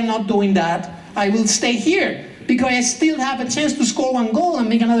 sorry, I'm not doing that. I will stay here, because I still have a chance to score 1 goal and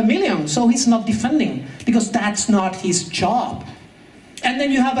make another $1 million. So he's not defending, because that's not his job. And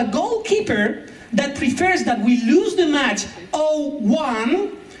then you have a goalkeeper that prefers that we lose the match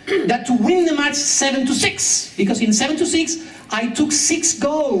 0-1 than to win the match 7-6. Because in 7-6, I took 6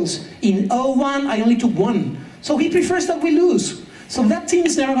 goals. In 0-1, I only took 1. So he prefers that we lose. So that team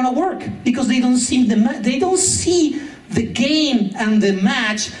is never going to work because they don't see the game and the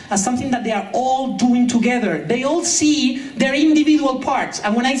match as something that they are all doing together. They all see their individual parts.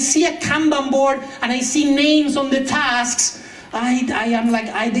 And when I see a Kanban board and I see names on the tasks, I am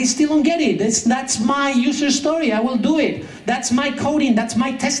like, they still don't get it. That's my user story, I will do it. That's my coding, that's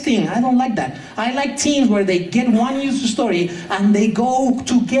my testing. I don't like that. I like teams where they get one user story and they go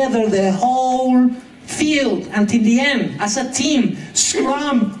together the whole field until the end as a team.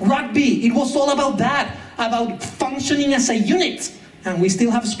 Scrum, rugby, it was all about that, about functioning as a unit. And we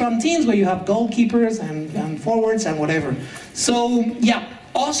still have Scrum teams where you have goalkeepers and forwards and whatever. So yeah,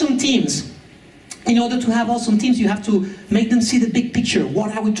 awesome teams. In order to have awesome teams, you have to make them see the big picture.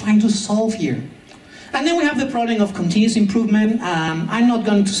 What are we trying to solve here? And then we have the problem of continuous improvement. I'm not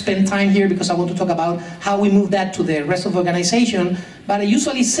going to spend time here because I want to talk about how we move that to the rest of the organization. But I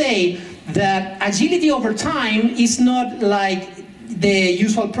usually say that agility over time is not like the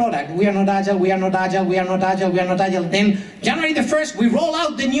usual product. We are not agile, we are not agile, we are not agile, we are not agile. Then January the 1st, we roll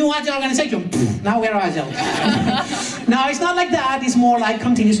out the new Agile Organization. Poof, now we are agile. Now, it's not like that. It's more like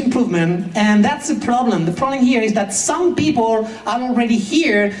continuous improvement. And that's the problem. The problem here is that some people are already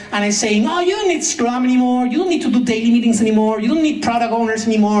here and are saying, oh, you don't need Scrum anymore. You don't need to do daily meetings anymore. You don't need product owners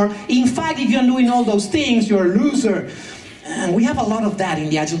anymore. In fact, if you're doing all those things, you're a loser. And we have a lot of that in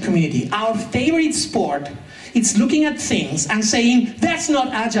the Agile community. Our favorite sport, it's looking at things and saying, that's not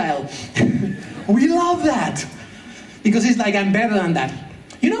agile. We love that. Because it's like, I'm better than that.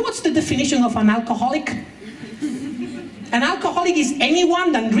 You know what's the definition of an alcoholic? An alcoholic is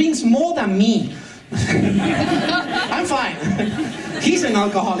anyone that drinks more than me. I'm fine. He's an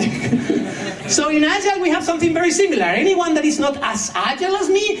alcoholic. So in Agile we have something very similar. Anyone that is not as agile as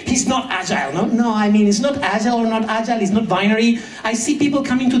me, he's not agile. No, I mean, it's not agile or not agile, it's not binary. I see people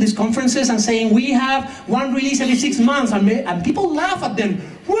coming to these conferences and saying, we have one release every 6 months, and people laugh at them.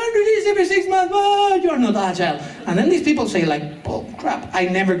 One release every 6 months, oh, you're not agile. And then these people say like, oh crap,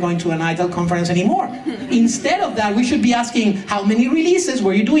 I'm never going to an Agile conference anymore. Instead of that, we should be asking, how many releases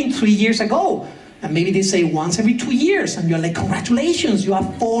were you doing 3 years ago? And maybe they say once every 2 years, and you're like, congratulations, you are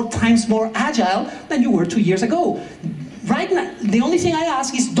 4 times more agile than you were 2 years ago. Right now, the only thing I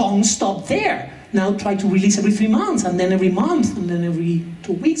ask is don't stop there. Now try to release every 3 months, and then every month, and then every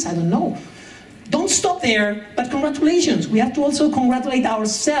 2 weeks, I don't know. Don't stop there, but congratulations. We have to also congratulate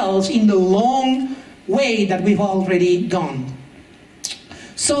ourselves in the long way that we've already gone.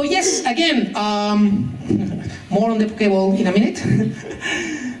 So yes, again, more on the Pokeball in a minute.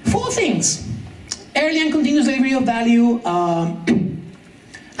 4 things. Early and continuous delivery of value,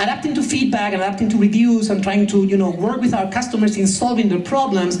 adapting to feedback, adapting to reviews, and trying to work with our customers in solving their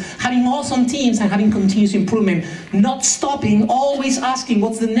problems, having awesome teams and having continuous improvement, not stopping, always asking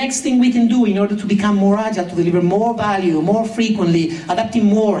what's the next thing we can do in order to become more agile, to deliver more value, more frequently, adapting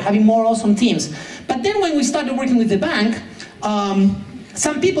more, having more awesome teams. But then when we started working with the bank,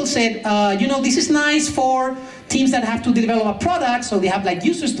 some people said, this is nice for teams that have to develop a product, so they have like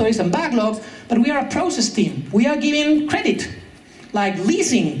user stories and backlogs, but we are a process team. We are giving credit, like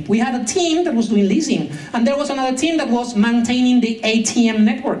leasing. We had a team that was doing leasing, and there was another team that was maintaining the ATM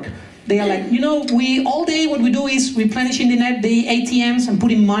network. They are like, we all day what we do is replenishing the ATMs and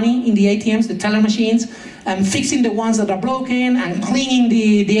putting money in the ATMs, the teller machines, and fixing the ones that are broken and cleaning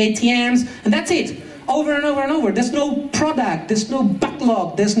the ATMs, and that's it. Over and over and over. There's no product, there's no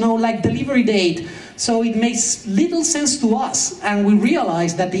backlog, there's no delivery date. So it makes little sense to us, and we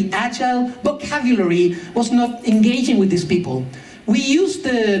realized that the agile vocabulary was not engaging with these people. We used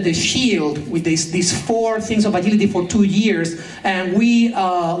the shield with these 4 things of agility for 2 years, and we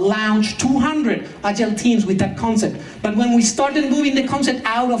launched 200 agile teams with that concept. But when we started moving the concept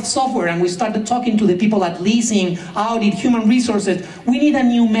out of software and we started talking to the people at leasing, audit, human resources, we need a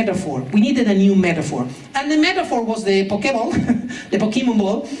new metaphor. We needed a new metaphor. And the metaphor was the Pokeball, the Pokemon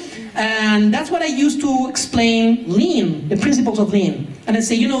ball. And that's what I used to explain Lean, the principles of Lean. And I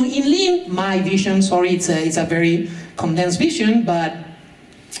say, you know, in Lean, my vision, sorry, it's a very condensed vision, but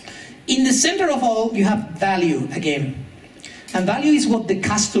in the center of all, you have value again. And value is what the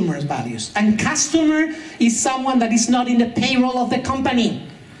customer values. And customer is someone that is not in the payroll of the company.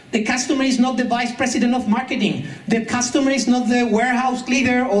 The customer is not the vice president of marketing. The customer is not the warehouse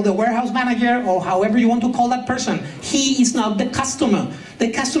leader or the warehouse manager or however you want to call that person. He is not the customer. The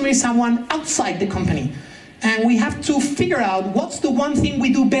customer is someone outside the company. And we have to figure out what's the one thing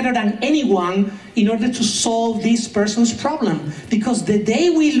we do better than anyone in order to solve this person's problem. Because the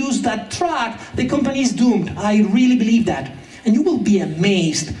day we lose that track, the company is doomed. I really believe that. And you will be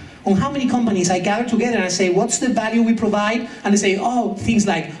amazed on how many companies I gather together and I say, what's the value we provide? And they say, oh, things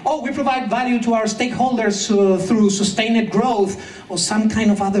like, oh, we provide value to our stakeholders through sustained growth, or some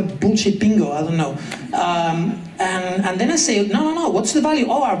kind of other bullshit bingo, I don't know. And then I say, no, what's the value?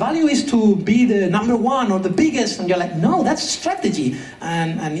 Oh, our value is to be the #1 or the biggest. And you're like, no, that's a strategy.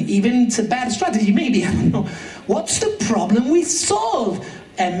 And even it's a bad strategy, maybe, I don't know. What's the problem we solve?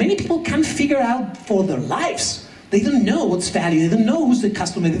 And many people can't figure out for their lives. They don't know what's value, they don't know who's the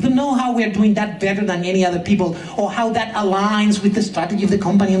customer, they don't know how we're doing that better than any other people, or how that aligns with the strategy of the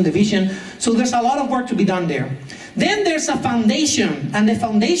company and the vision. So there's a lot of work to be done there. Then there's a foundation, and the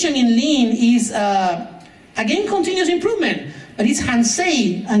foundation in Lean is, again, continuous improvement, but it's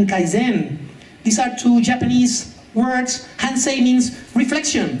Hansei and Kaizen. These are 2 Japanese words. Hansei means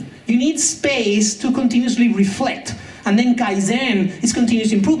reflection. You need space to continuously reflect. And then Kaizen is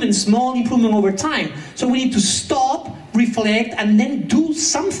continuous improvement, small improvement over time. So we need to stop, reflect, and then do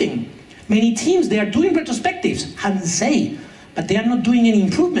something. Many teams, they are doing retrospectives, Hansei, but they are not doing any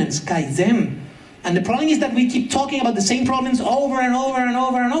improvements, Kaizen. And the problem is that we keep talking about the same problems over and over and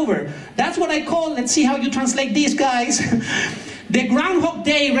over and over. That's what I call, let's see how you translate this, guys. The Groundhog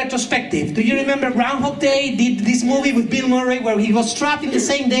Day retrospective. Do you remember Groundhog Day? Did this movie with Bill Murray where he was trapped in the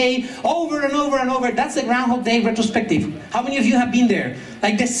same day over and over and over. That's the Groundhog Day retrospective. How many of you have been there?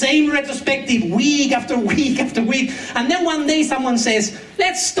 Like the same retrospective week after week after week. And then one day someone says,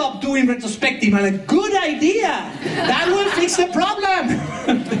 let's stop doing retrospective. I'm like, good idea. That will fix the problem.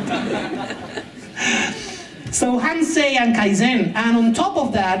 So Hansei and Kaizen. And on top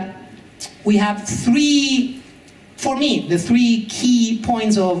of that, we have 3. For me, the 3 key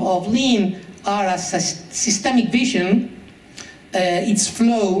points of Lean are a systemic vision, it's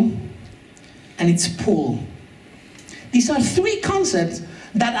flow, and it's pull. These are 3 concepts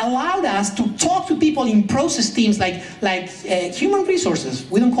that allowed us to talk to people in process teams like human resources.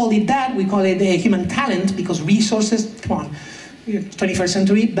 We don't call it that, we call it human talent, because resources, come on, 21st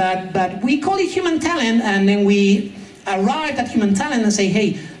century, but we call it human talent, and then we arrive at human talent and say,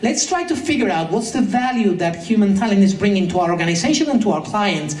 hey, let's try to figure out what's the value that human talent is bringing to our organization and to our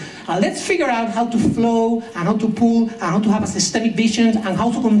clients. Let's figure out how to flow and how to pull and how to have a systemic vision and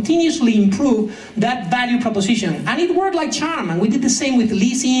how to continuously improve that value proposition. And it worked like charm, and we did the same with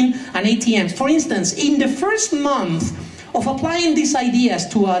leasing and ATMs. For instance, in the first month of applying these ideas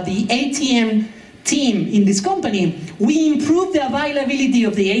to the ATM team in this company, we improved the availability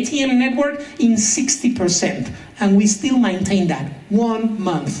of the ATM network in 60%, and we still maintain that 1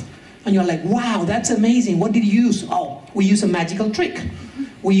 month. And you're like, wow, that's amazing. What did you use? Oh, we use a magical trick.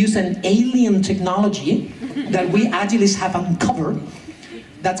 We use an alien technology that we Agilists have uncovered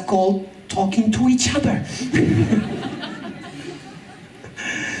that's called talking to each other.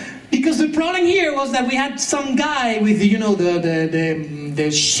 Because the problem here was that we had some guy with, you know,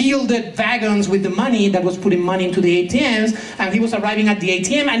 the shielded wagons with the money that was putting money into the ATMs, and he was arriving at the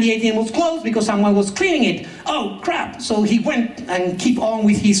ATM, and the ATM was closed because someone was cleaning it. Oh, crap. So he went and keep on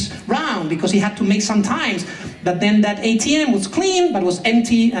with his round because he had to make some times. But then that ATM was clean, but was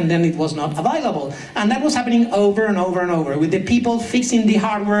empty, and then it was not available. And that was happening over and over and over, with the people fixing the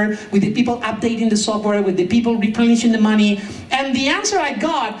hardware, with the people updating the software, with the people replenishing the money. And the answer I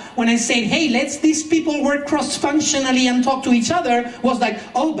got when I said, hey, let's these people work cross-functionally and talk to each other, was like,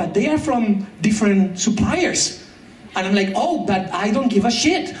 oh, but they are from different suppliers. And I'm like, oh, but I don't give a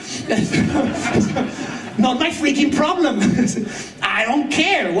shit. Not my freaking problem. I don't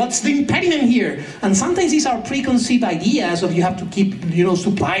care. What's the impediment here? And sometimes these are preconceived ideas of you have to keep, you know,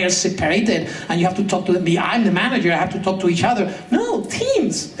 suppliers separated and you have to talk to them. I'm the manager, I have to talk to each other. No,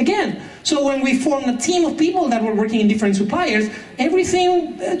 teams. Again, So when we formed a team of people that were working in different suppliers,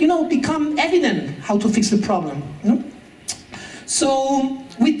 everything, become evident how to fix the problem. So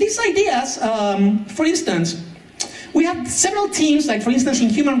with these ideas, for instance, we have several teams, like for instance in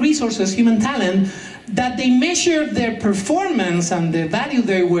human resources, human talent, that they measured their performance and the value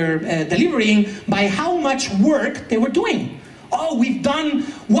they were delivering by how much work they were doing. Oh, we've done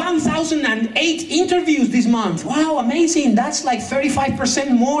 1,008 interviews this month. Wow, amazing. That's like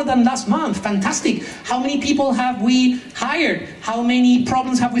 35% more than last month. Fantastic. How many people have we hired? How many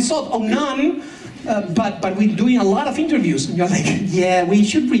problems have we solved? Oh, none. But we're doing a lot of interviews. And you're like, yeah, we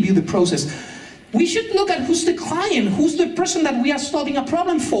should review the process. We should look at who's the client, who's the person that we are solving a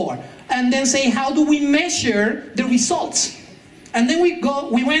problem for, and then say, how do we measure the results? And then we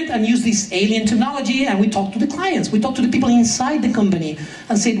went and used this alien technology, and we talked to the clients. We talked to the people inside the company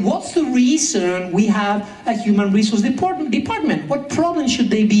and said, what's the reason we have a human resource department? What problem should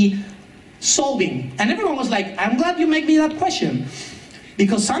they be solving? And everyone was like, I'm glad you make me that question.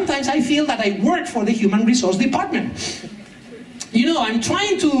 Because sometimes I feel that I work for the human resource department. I'm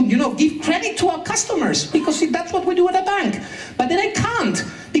trying to, give credit to our customers, because that's what we do at a bank. But then I can't,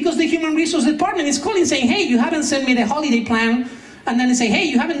 because the human resource department is calling saying, hey, you haven't sent me the holiday plan. And then they say, hey,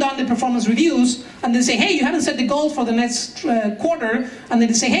 you haven't done the performance reviews. And they say, hey, you haven't set the goals for the next quarter. And then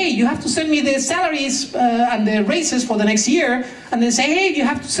they say, hey, you have to send me the salaries and the raises for the next year. And they say, hey, you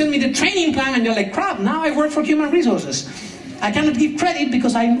have to send me the training plan. And you're like, crap, now I work for human resources. I cannot give credit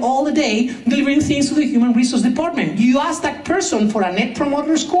because I'm all the day delivering things to the human resource department. You ask that person for a net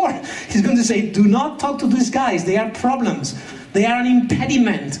promoter score, he's going to say, do not talk to these guys, they are problems. They are an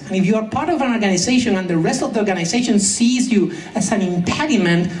impediment. And if you are part of an organization and the rest of the organization sees you as an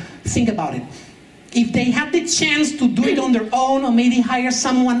impediment, think about it. If they had the chance to do it on their own or maybe hire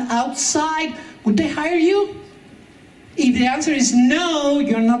someone outside, would they hire you? If the answer is no,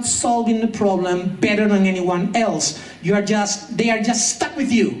 you're not solving the problem better than anyone else. They are just stuck with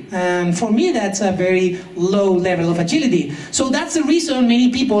you. And for me, that's a very low level of agility. So that's the reason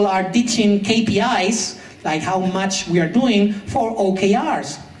many people are ditching KPIs, like how much we are doing, for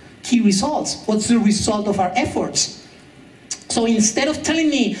OKRs, key results. What's the result of our efforts? So instead of telling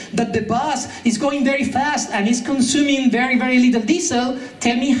me that the bus is going very fast and is consuming very, very little diesel,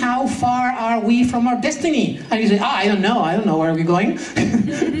 tell me how far are we from our destiny? And you say, I don't know where we're going.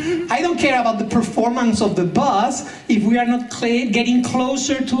 I don't care about the performance of the bus if we are not getting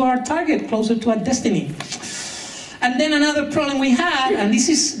closer to our target, closer to our destiny. And then another problem we had, and this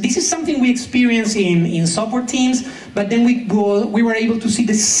is something we experience in software teams, but then we were able to see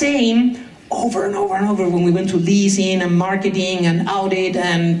the same over and over and over when we went to leasing and marketing and audit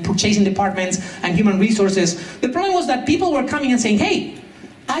and purchasing departments and human resources. The problem was that people were coming and saying, hey,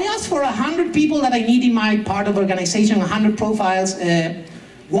 I asked for 100 people that I need in my part of organization, 100 profiles.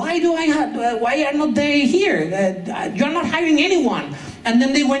 Why are not they here? You're not hiring anyone. And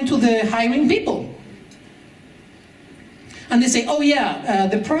then they went to the hiring people. And they say, oh yeah,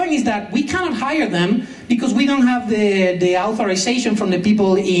 the problem is that we cannot hire them because we don't have the authorization from the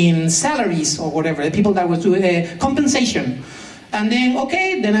people in salaries or whatever, the people that was doing compensation. And then,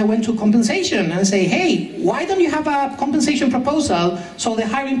 okay, then I went to compensation and say, hey, why don't you have a compensation proposal so the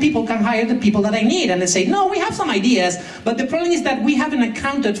hiring people can hire the people that I need? And they say, no, we have some ideas, but the problem is that we haven't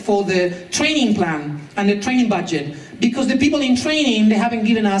accounted for the training plan and the training budget. Because the people in training, they haven't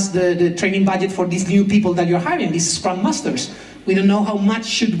given us the training budget for these new people that you're hiring, these Scrum Masters. We don't know how much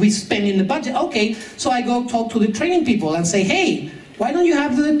should we spend in the budget. Okay, so I go talk to the training people and say, hey, why don't you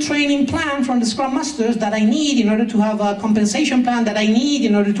have the training plan from the Scrum Masters that I need in order to have a compensation plan that I need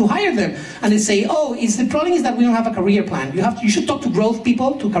in order to hire them? And they say, oh, the problem is that we don't have a career plan. You should talk to growth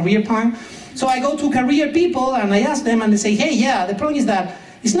people, to career plan. So I go to career people and I ask them and they say, hey, yeah, the problem is that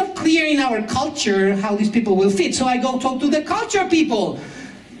it's not clear in our culture how these people will fit. So I go talk to the culture people.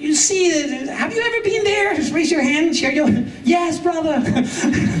 You see, have you ever been there? Just raise your hand, share your, yes, brother.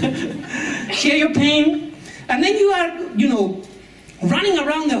 Share your pain. And then you are, running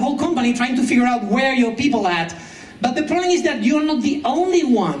around the whole company trying to figure out where your people at. But the problem is that you're not the only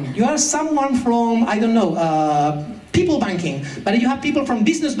one. You are someone from, I don't know, people banking, but you have people from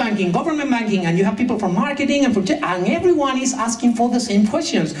business banking, government banking, and you have people from marketing, and everyone is asking for the same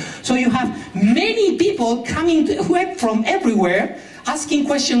questions. So you have many people coming from everywhere, asking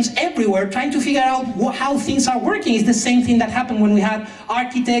questions everywhere, trying to figure out how things are working. It's the same thing that happened when we had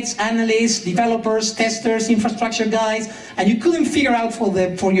architects, analysts, developers, testers, infrastructure guys, and you couldn't figure out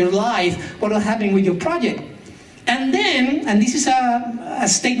for your life what was happening with your project. And then, and this is a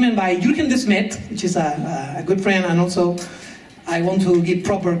statement by Jürgen de Smet, which is a good friend, and also I want to give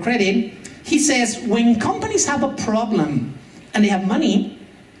proper credit. He says, when companies have a problem and they have money,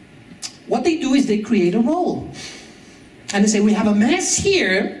 what they do is they create a role. And they say, we have a mess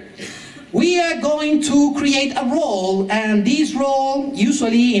here. We are going to create a role, and this role,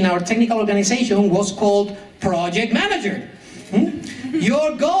 usually in our technical organization, was called project manager.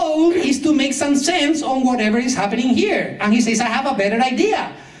 Your goal is to make some sense on whatever is happening here. And he says, I have a better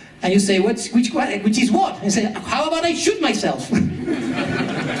idea. And you say, which is what? And he says, how about I shoot myself?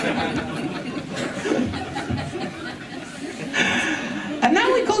 And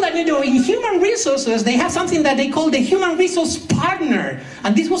now we call that, in human resources, they have something that they call the human resource partner.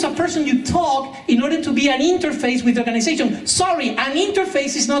 And this was a person you talk in order to be an interface with the organization. Sorry, an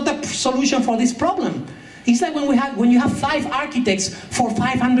interface is not the solution for this problem. It's like when you have 5 architects for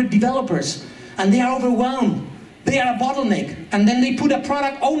 500 developers, and they are overwhelmed. They are a bottleneck, and then they put a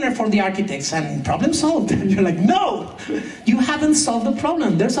product owner for the architects, and problem solved. And you're like, no, you haven't solved the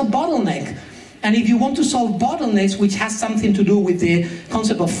problem. There's a bottleneck. And if you want to solve bottlenecks, which has something to do with the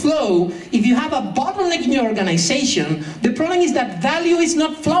concept of flow, if you have a bottleneck in your organization, the problem is that value is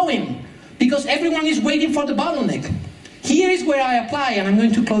not flowing, because everyone is waiting for the bottleneck. Here is where I apply, and I'm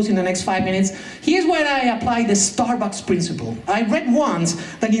going to close in the next 5 minutes, here's where I apply the Starbucks principle. I read once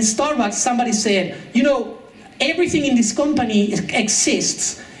that in Starbucks somebody said, everything in this company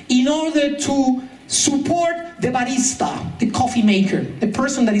exists in order to support the barista, the coffee maker, the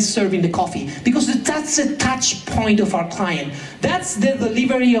person that is serving the coffee, because that's the touch point of our client. That's the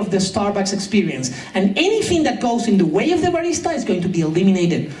delivery of the Starbucks experience. And anything that goes in the way of the barista is going to be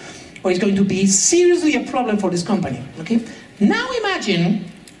eliminated, or is going to be seriously a problem for this company. Okay? Now imagine,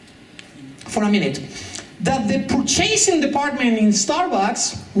 for a minute, that the purchasing department in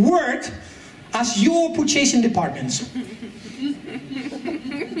Starbucks worked as your purchasing departments.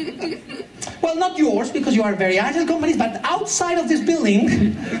 Well, not yours, because you are very agile companies, but outside of this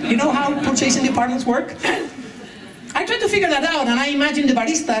building, you know how purchasing departments work? I tried to figure that out, and I imagine the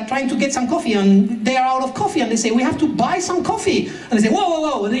barista trying to get some coffee, and they are out of coffee, and they say, we have to buy some coffee. And they say, whoa, whoa,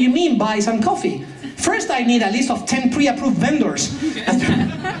 whoa, what do you mean buy some coffee? First, I need a list of 10 pre-approved vendors.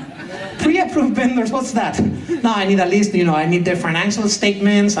 Pre-approved vendors, what's that? No, I need a list, I need their financial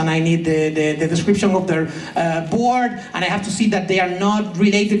statements, and I need the description of their board, and I have to see that they are not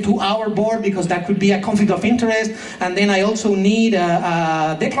related to our board, because that could be a conflict of interest. And then I also need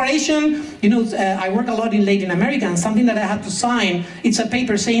a declaration. I work a lot in Latin America, and something that I have to sign, it's a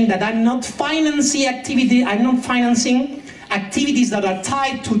paper saying that I'm not financing activities that are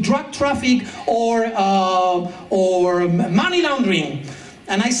tied to drug traffic or money laundering.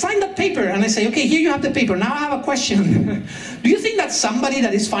 And I sign that paper, and I say, okay, here you have the paper. Now I have a question. Do you think that somebody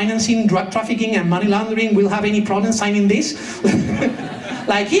that is financing drug trafficking and money laundering will have any problem signing this?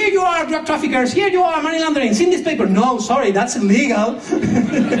 Like, here you are, drug traffickers, here you are, money laundering, sign this paper. No, sorry, that's illegal.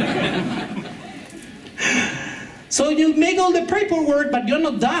 So you make all the paperwork, but you're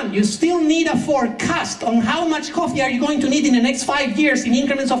not done. You still need a forecast on how much coffee are you going to need in the next 5 years in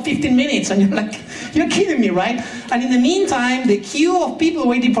increments of 15 minutes. And you're like, you're kidding me, right? And in the meantime, the queue of people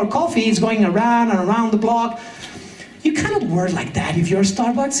waiting for coffee is going around and around the block. You cannot work like that if you're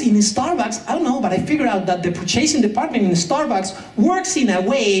Starbucks. In Starbucks, I don't know, but I figured out that the purchasing department in Starbucks works in a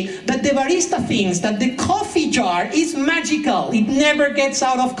way that the barista thinks that the coffee jar is magical. It never gets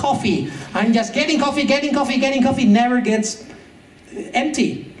out of coffee. I'm just getting coffee, never gets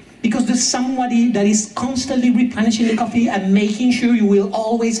empty. Because there's somebody that is constantly replenishing the coffee and making sure you will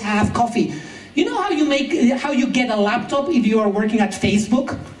always have coffee. You know how you get a laptop if you are working at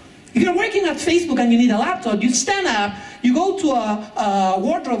Facebook? If you're working at Facebook and you need a laptop, you stand up, you go to a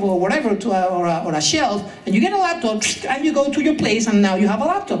wardrobe or whatever, or a shelf, and you get a laptop, and you go to your place, and now you have a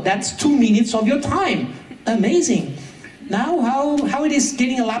laptop. That's 2 minutes of your time. Amazing. Now, how it is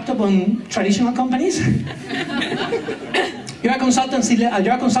getting a laptop on traditional companies? You're a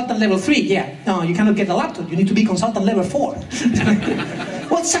consultant level 3, yeah. No, you cannot get a laptop. You need to be consultant level 4.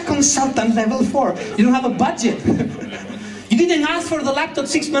 What's a consultant level 4? You don't have a budget. You didn't ask for the laptop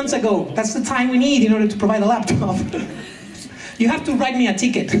 6 months ago. That's the time we need in order to provide a laptop. You have to write me a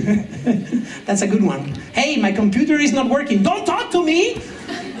ticket. That's a good one. Hey, my computer is not working. Don't talk to me.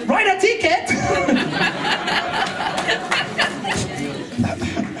 Write a ticket.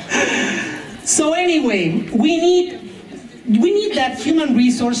 So anyway, we need that human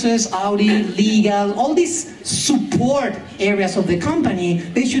resources, audit, legal, all these support areas of the company,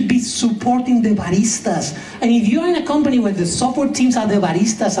 they should be supporting the baristas. And if you're in a company where the software teams are the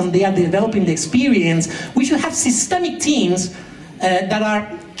baristas and they are developing the experience, we should have systemic teams that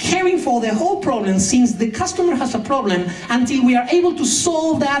are caring for the whole problem since the customer has a problem until we are able to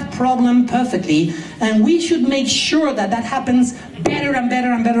solve that problem perfectly. And we should make sure that that happens better and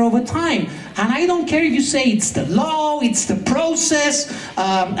better and better over time. And I don't care if you say it's the law, it's the process.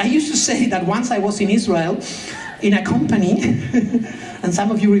 I used to say that once I was in Israel, in a company, and some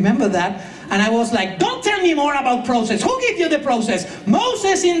of you remember that, and I was like, don't tell me more about process. Who gave you the process?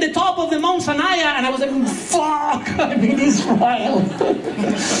 Moses in the top of the Mount Sinai. And I was like, fuck, I'm in Israel.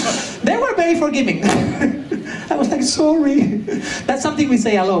 They were very forgiving. I was like, sorry. That's something we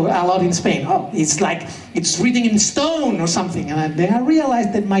say a lot in Spain. Oh, it's like, it's written in stone or something. And then I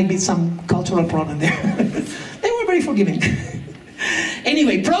realized there might be some cultural problem there. They were very forgiving.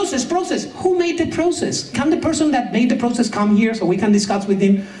 Anyway, process. Who made the process? Can the person that made the process come here so we can discuss with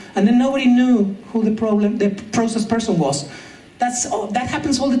him? And then nobody knew who the process person was. That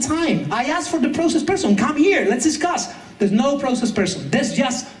happens all the time. I asked for the process person, come here, let's discuss. There's no process person. There's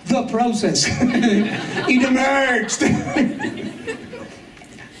just the process. It emerged.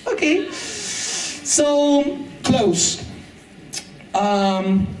 Okay, so close.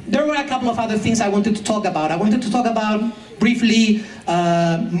 There were a couple of other things I wanted to talk about. I wanted to talk about briefly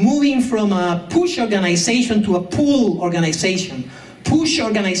moving from a push organization to a pull organization. Push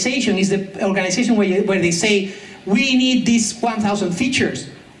organization is the organization where they say, we need these 1,000 features,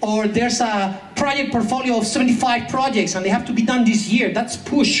 or there's a project portfolio of 75 projects and they have to be done this year. That's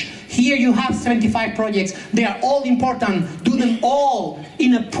push. Here you have 75 projects. They are all important. Do them all.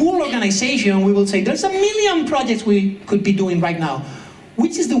 In a pull organization, we will say, there's 1 million projects we could be doing right now.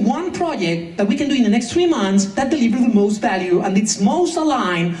 Which is the one project that we can do in the next 3 months that delivers the most value and it's most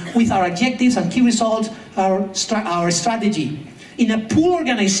aligned with our objectives and key results, our strategy. In a pull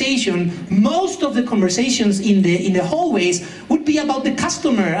organization, most of the conversations in the hallways would be about the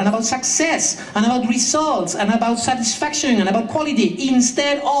customer and about success and about results and about satisfaction and about quality,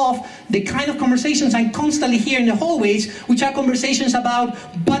 instead of the kind of conversations I constantly hear in the hallways, which are conversations about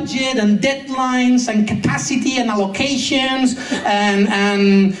budget and deadlines and capacity and allocations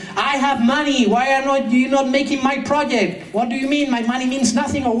and I have money, why are you not making my project? What do you mean, my money means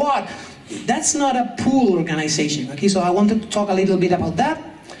nothing or what? That's not a pull organization, okay? So I wanted to talk a little bit about that.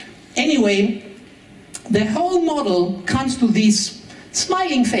 Anyway, the whole model comes to this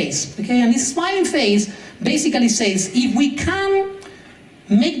smiling face, okay? And this smiling face basically says, if we can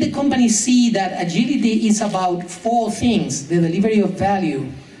make the company see that agility is about 4 things: the delivery of value,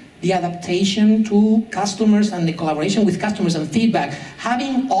 the adaptation to customers and the collaboration with customers and feedback,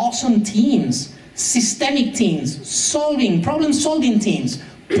 having awesome teams, systemic teams, problem-solving teams,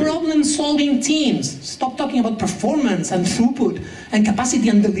 problem-solving teams. Stop talking about performance and throughput and capacity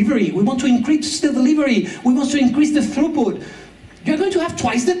and delivery. We want to increase the delivery. We want to increase the throughput. You're going to have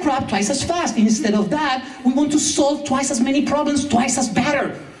twice the crowd, twice as fast. Instead of that, we want to solve twice as many problems, twice as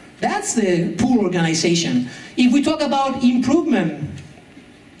better. That's the pull organization. If we talk about improvement,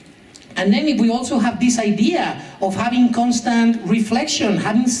 and then if we also have this idea of having constant reflection,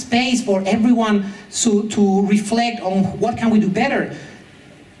 having space for everyone to reflect on what can we do better,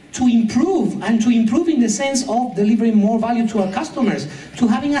 to improve, and to improve in the sense of delivering more value to our customers, to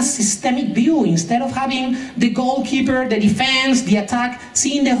having a systemic view instead of having the goalkeeper, the defense, the attack,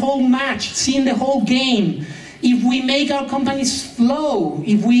 seeing the whole match, seeing the whole game. If we make our companies flow,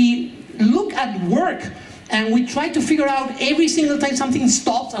 if we look at work and we try to figure out every single time something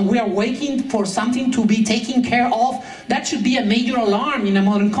stops and we are waiting for something to be taken care of, that should be a major alarm in a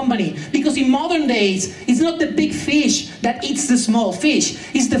modern company. Because in modern days, it's not the big fish that eats the small fish.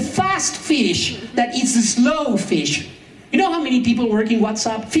 It's the fast fish that eats the slow fish. You know how many people work in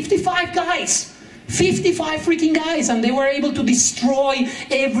WhatsApp? 55 guys. 55 freaking guys, and they were able to destroy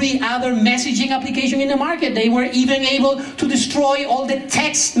every other messaging application in the market. They were even able to destroy all the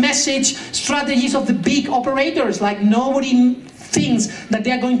text message strategies of the big operators. Like, nobody thinks that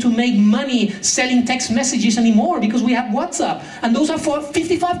they're going to make money selling text messages anymore because we have WhatsApp. And those are for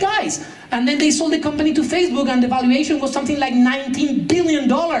 55 guys. And then they sold the company to Facebook and the valuation was something like $19 billion.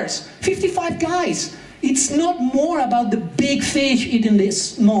 55 guys. It's not more about the big fish eating the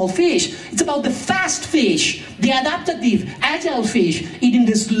small fish. It's about the fast fish, the adaptive, agile fish eating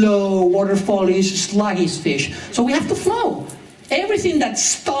the slow, waterfallish, sluggish fish. So we have to flow. Everything that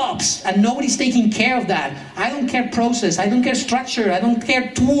stops and nobody's taking care of that. I don't care process, I don't care structure, I don't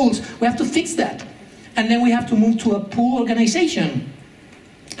care tools. We have to fix that. And then we have to move to a pull organization.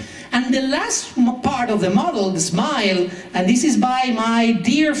 And the last part of the model, the smile, and this is by my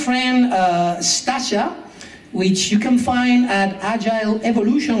dear friend Stasha, which you can find at Agile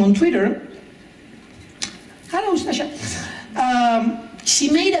Evolution on Twitter. Hello, Stasha. She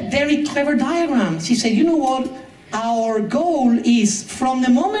made a very clever diagram. She said, you know what? Our goal is, from the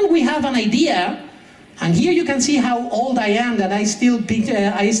moment we have an idea, and here you can see how old I am, that I still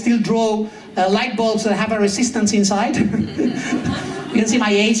draw light bulbs that have a resistance inside. You can see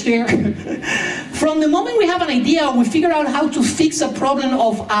my age here. From the moment we have an idea, we figure out how to fix a problem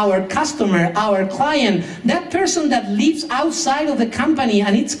of our customer, our client, that person that lives outside of the company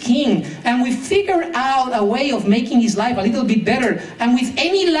and it's king, and we figure out a way of making his life a little bit better, and with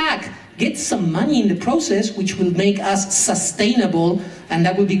any luck, get some money in the process, which will make us sustainable, and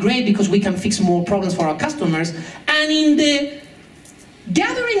that will be great because we can fix more problems for our customers. And in the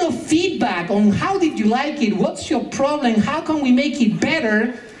gathering of feedback on how did you like it, what's your problem, how can we make it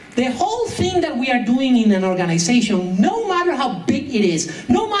better, the whole thing that we are doing in an organization, no matter how big it is,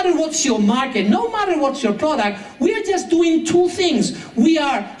 no matter what's your market, no matter what's your product, we are just doing two things. We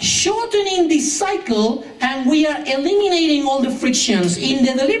are shortening this cycle and we are eliminating all the frictions in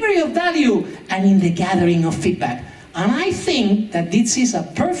the delivery of value and in the gathering of feedback. And I think that this is a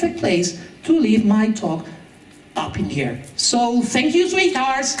perfect place to leave my talk up in here. So thank you,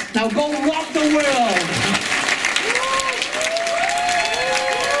 sweethearts. Now go rock the world.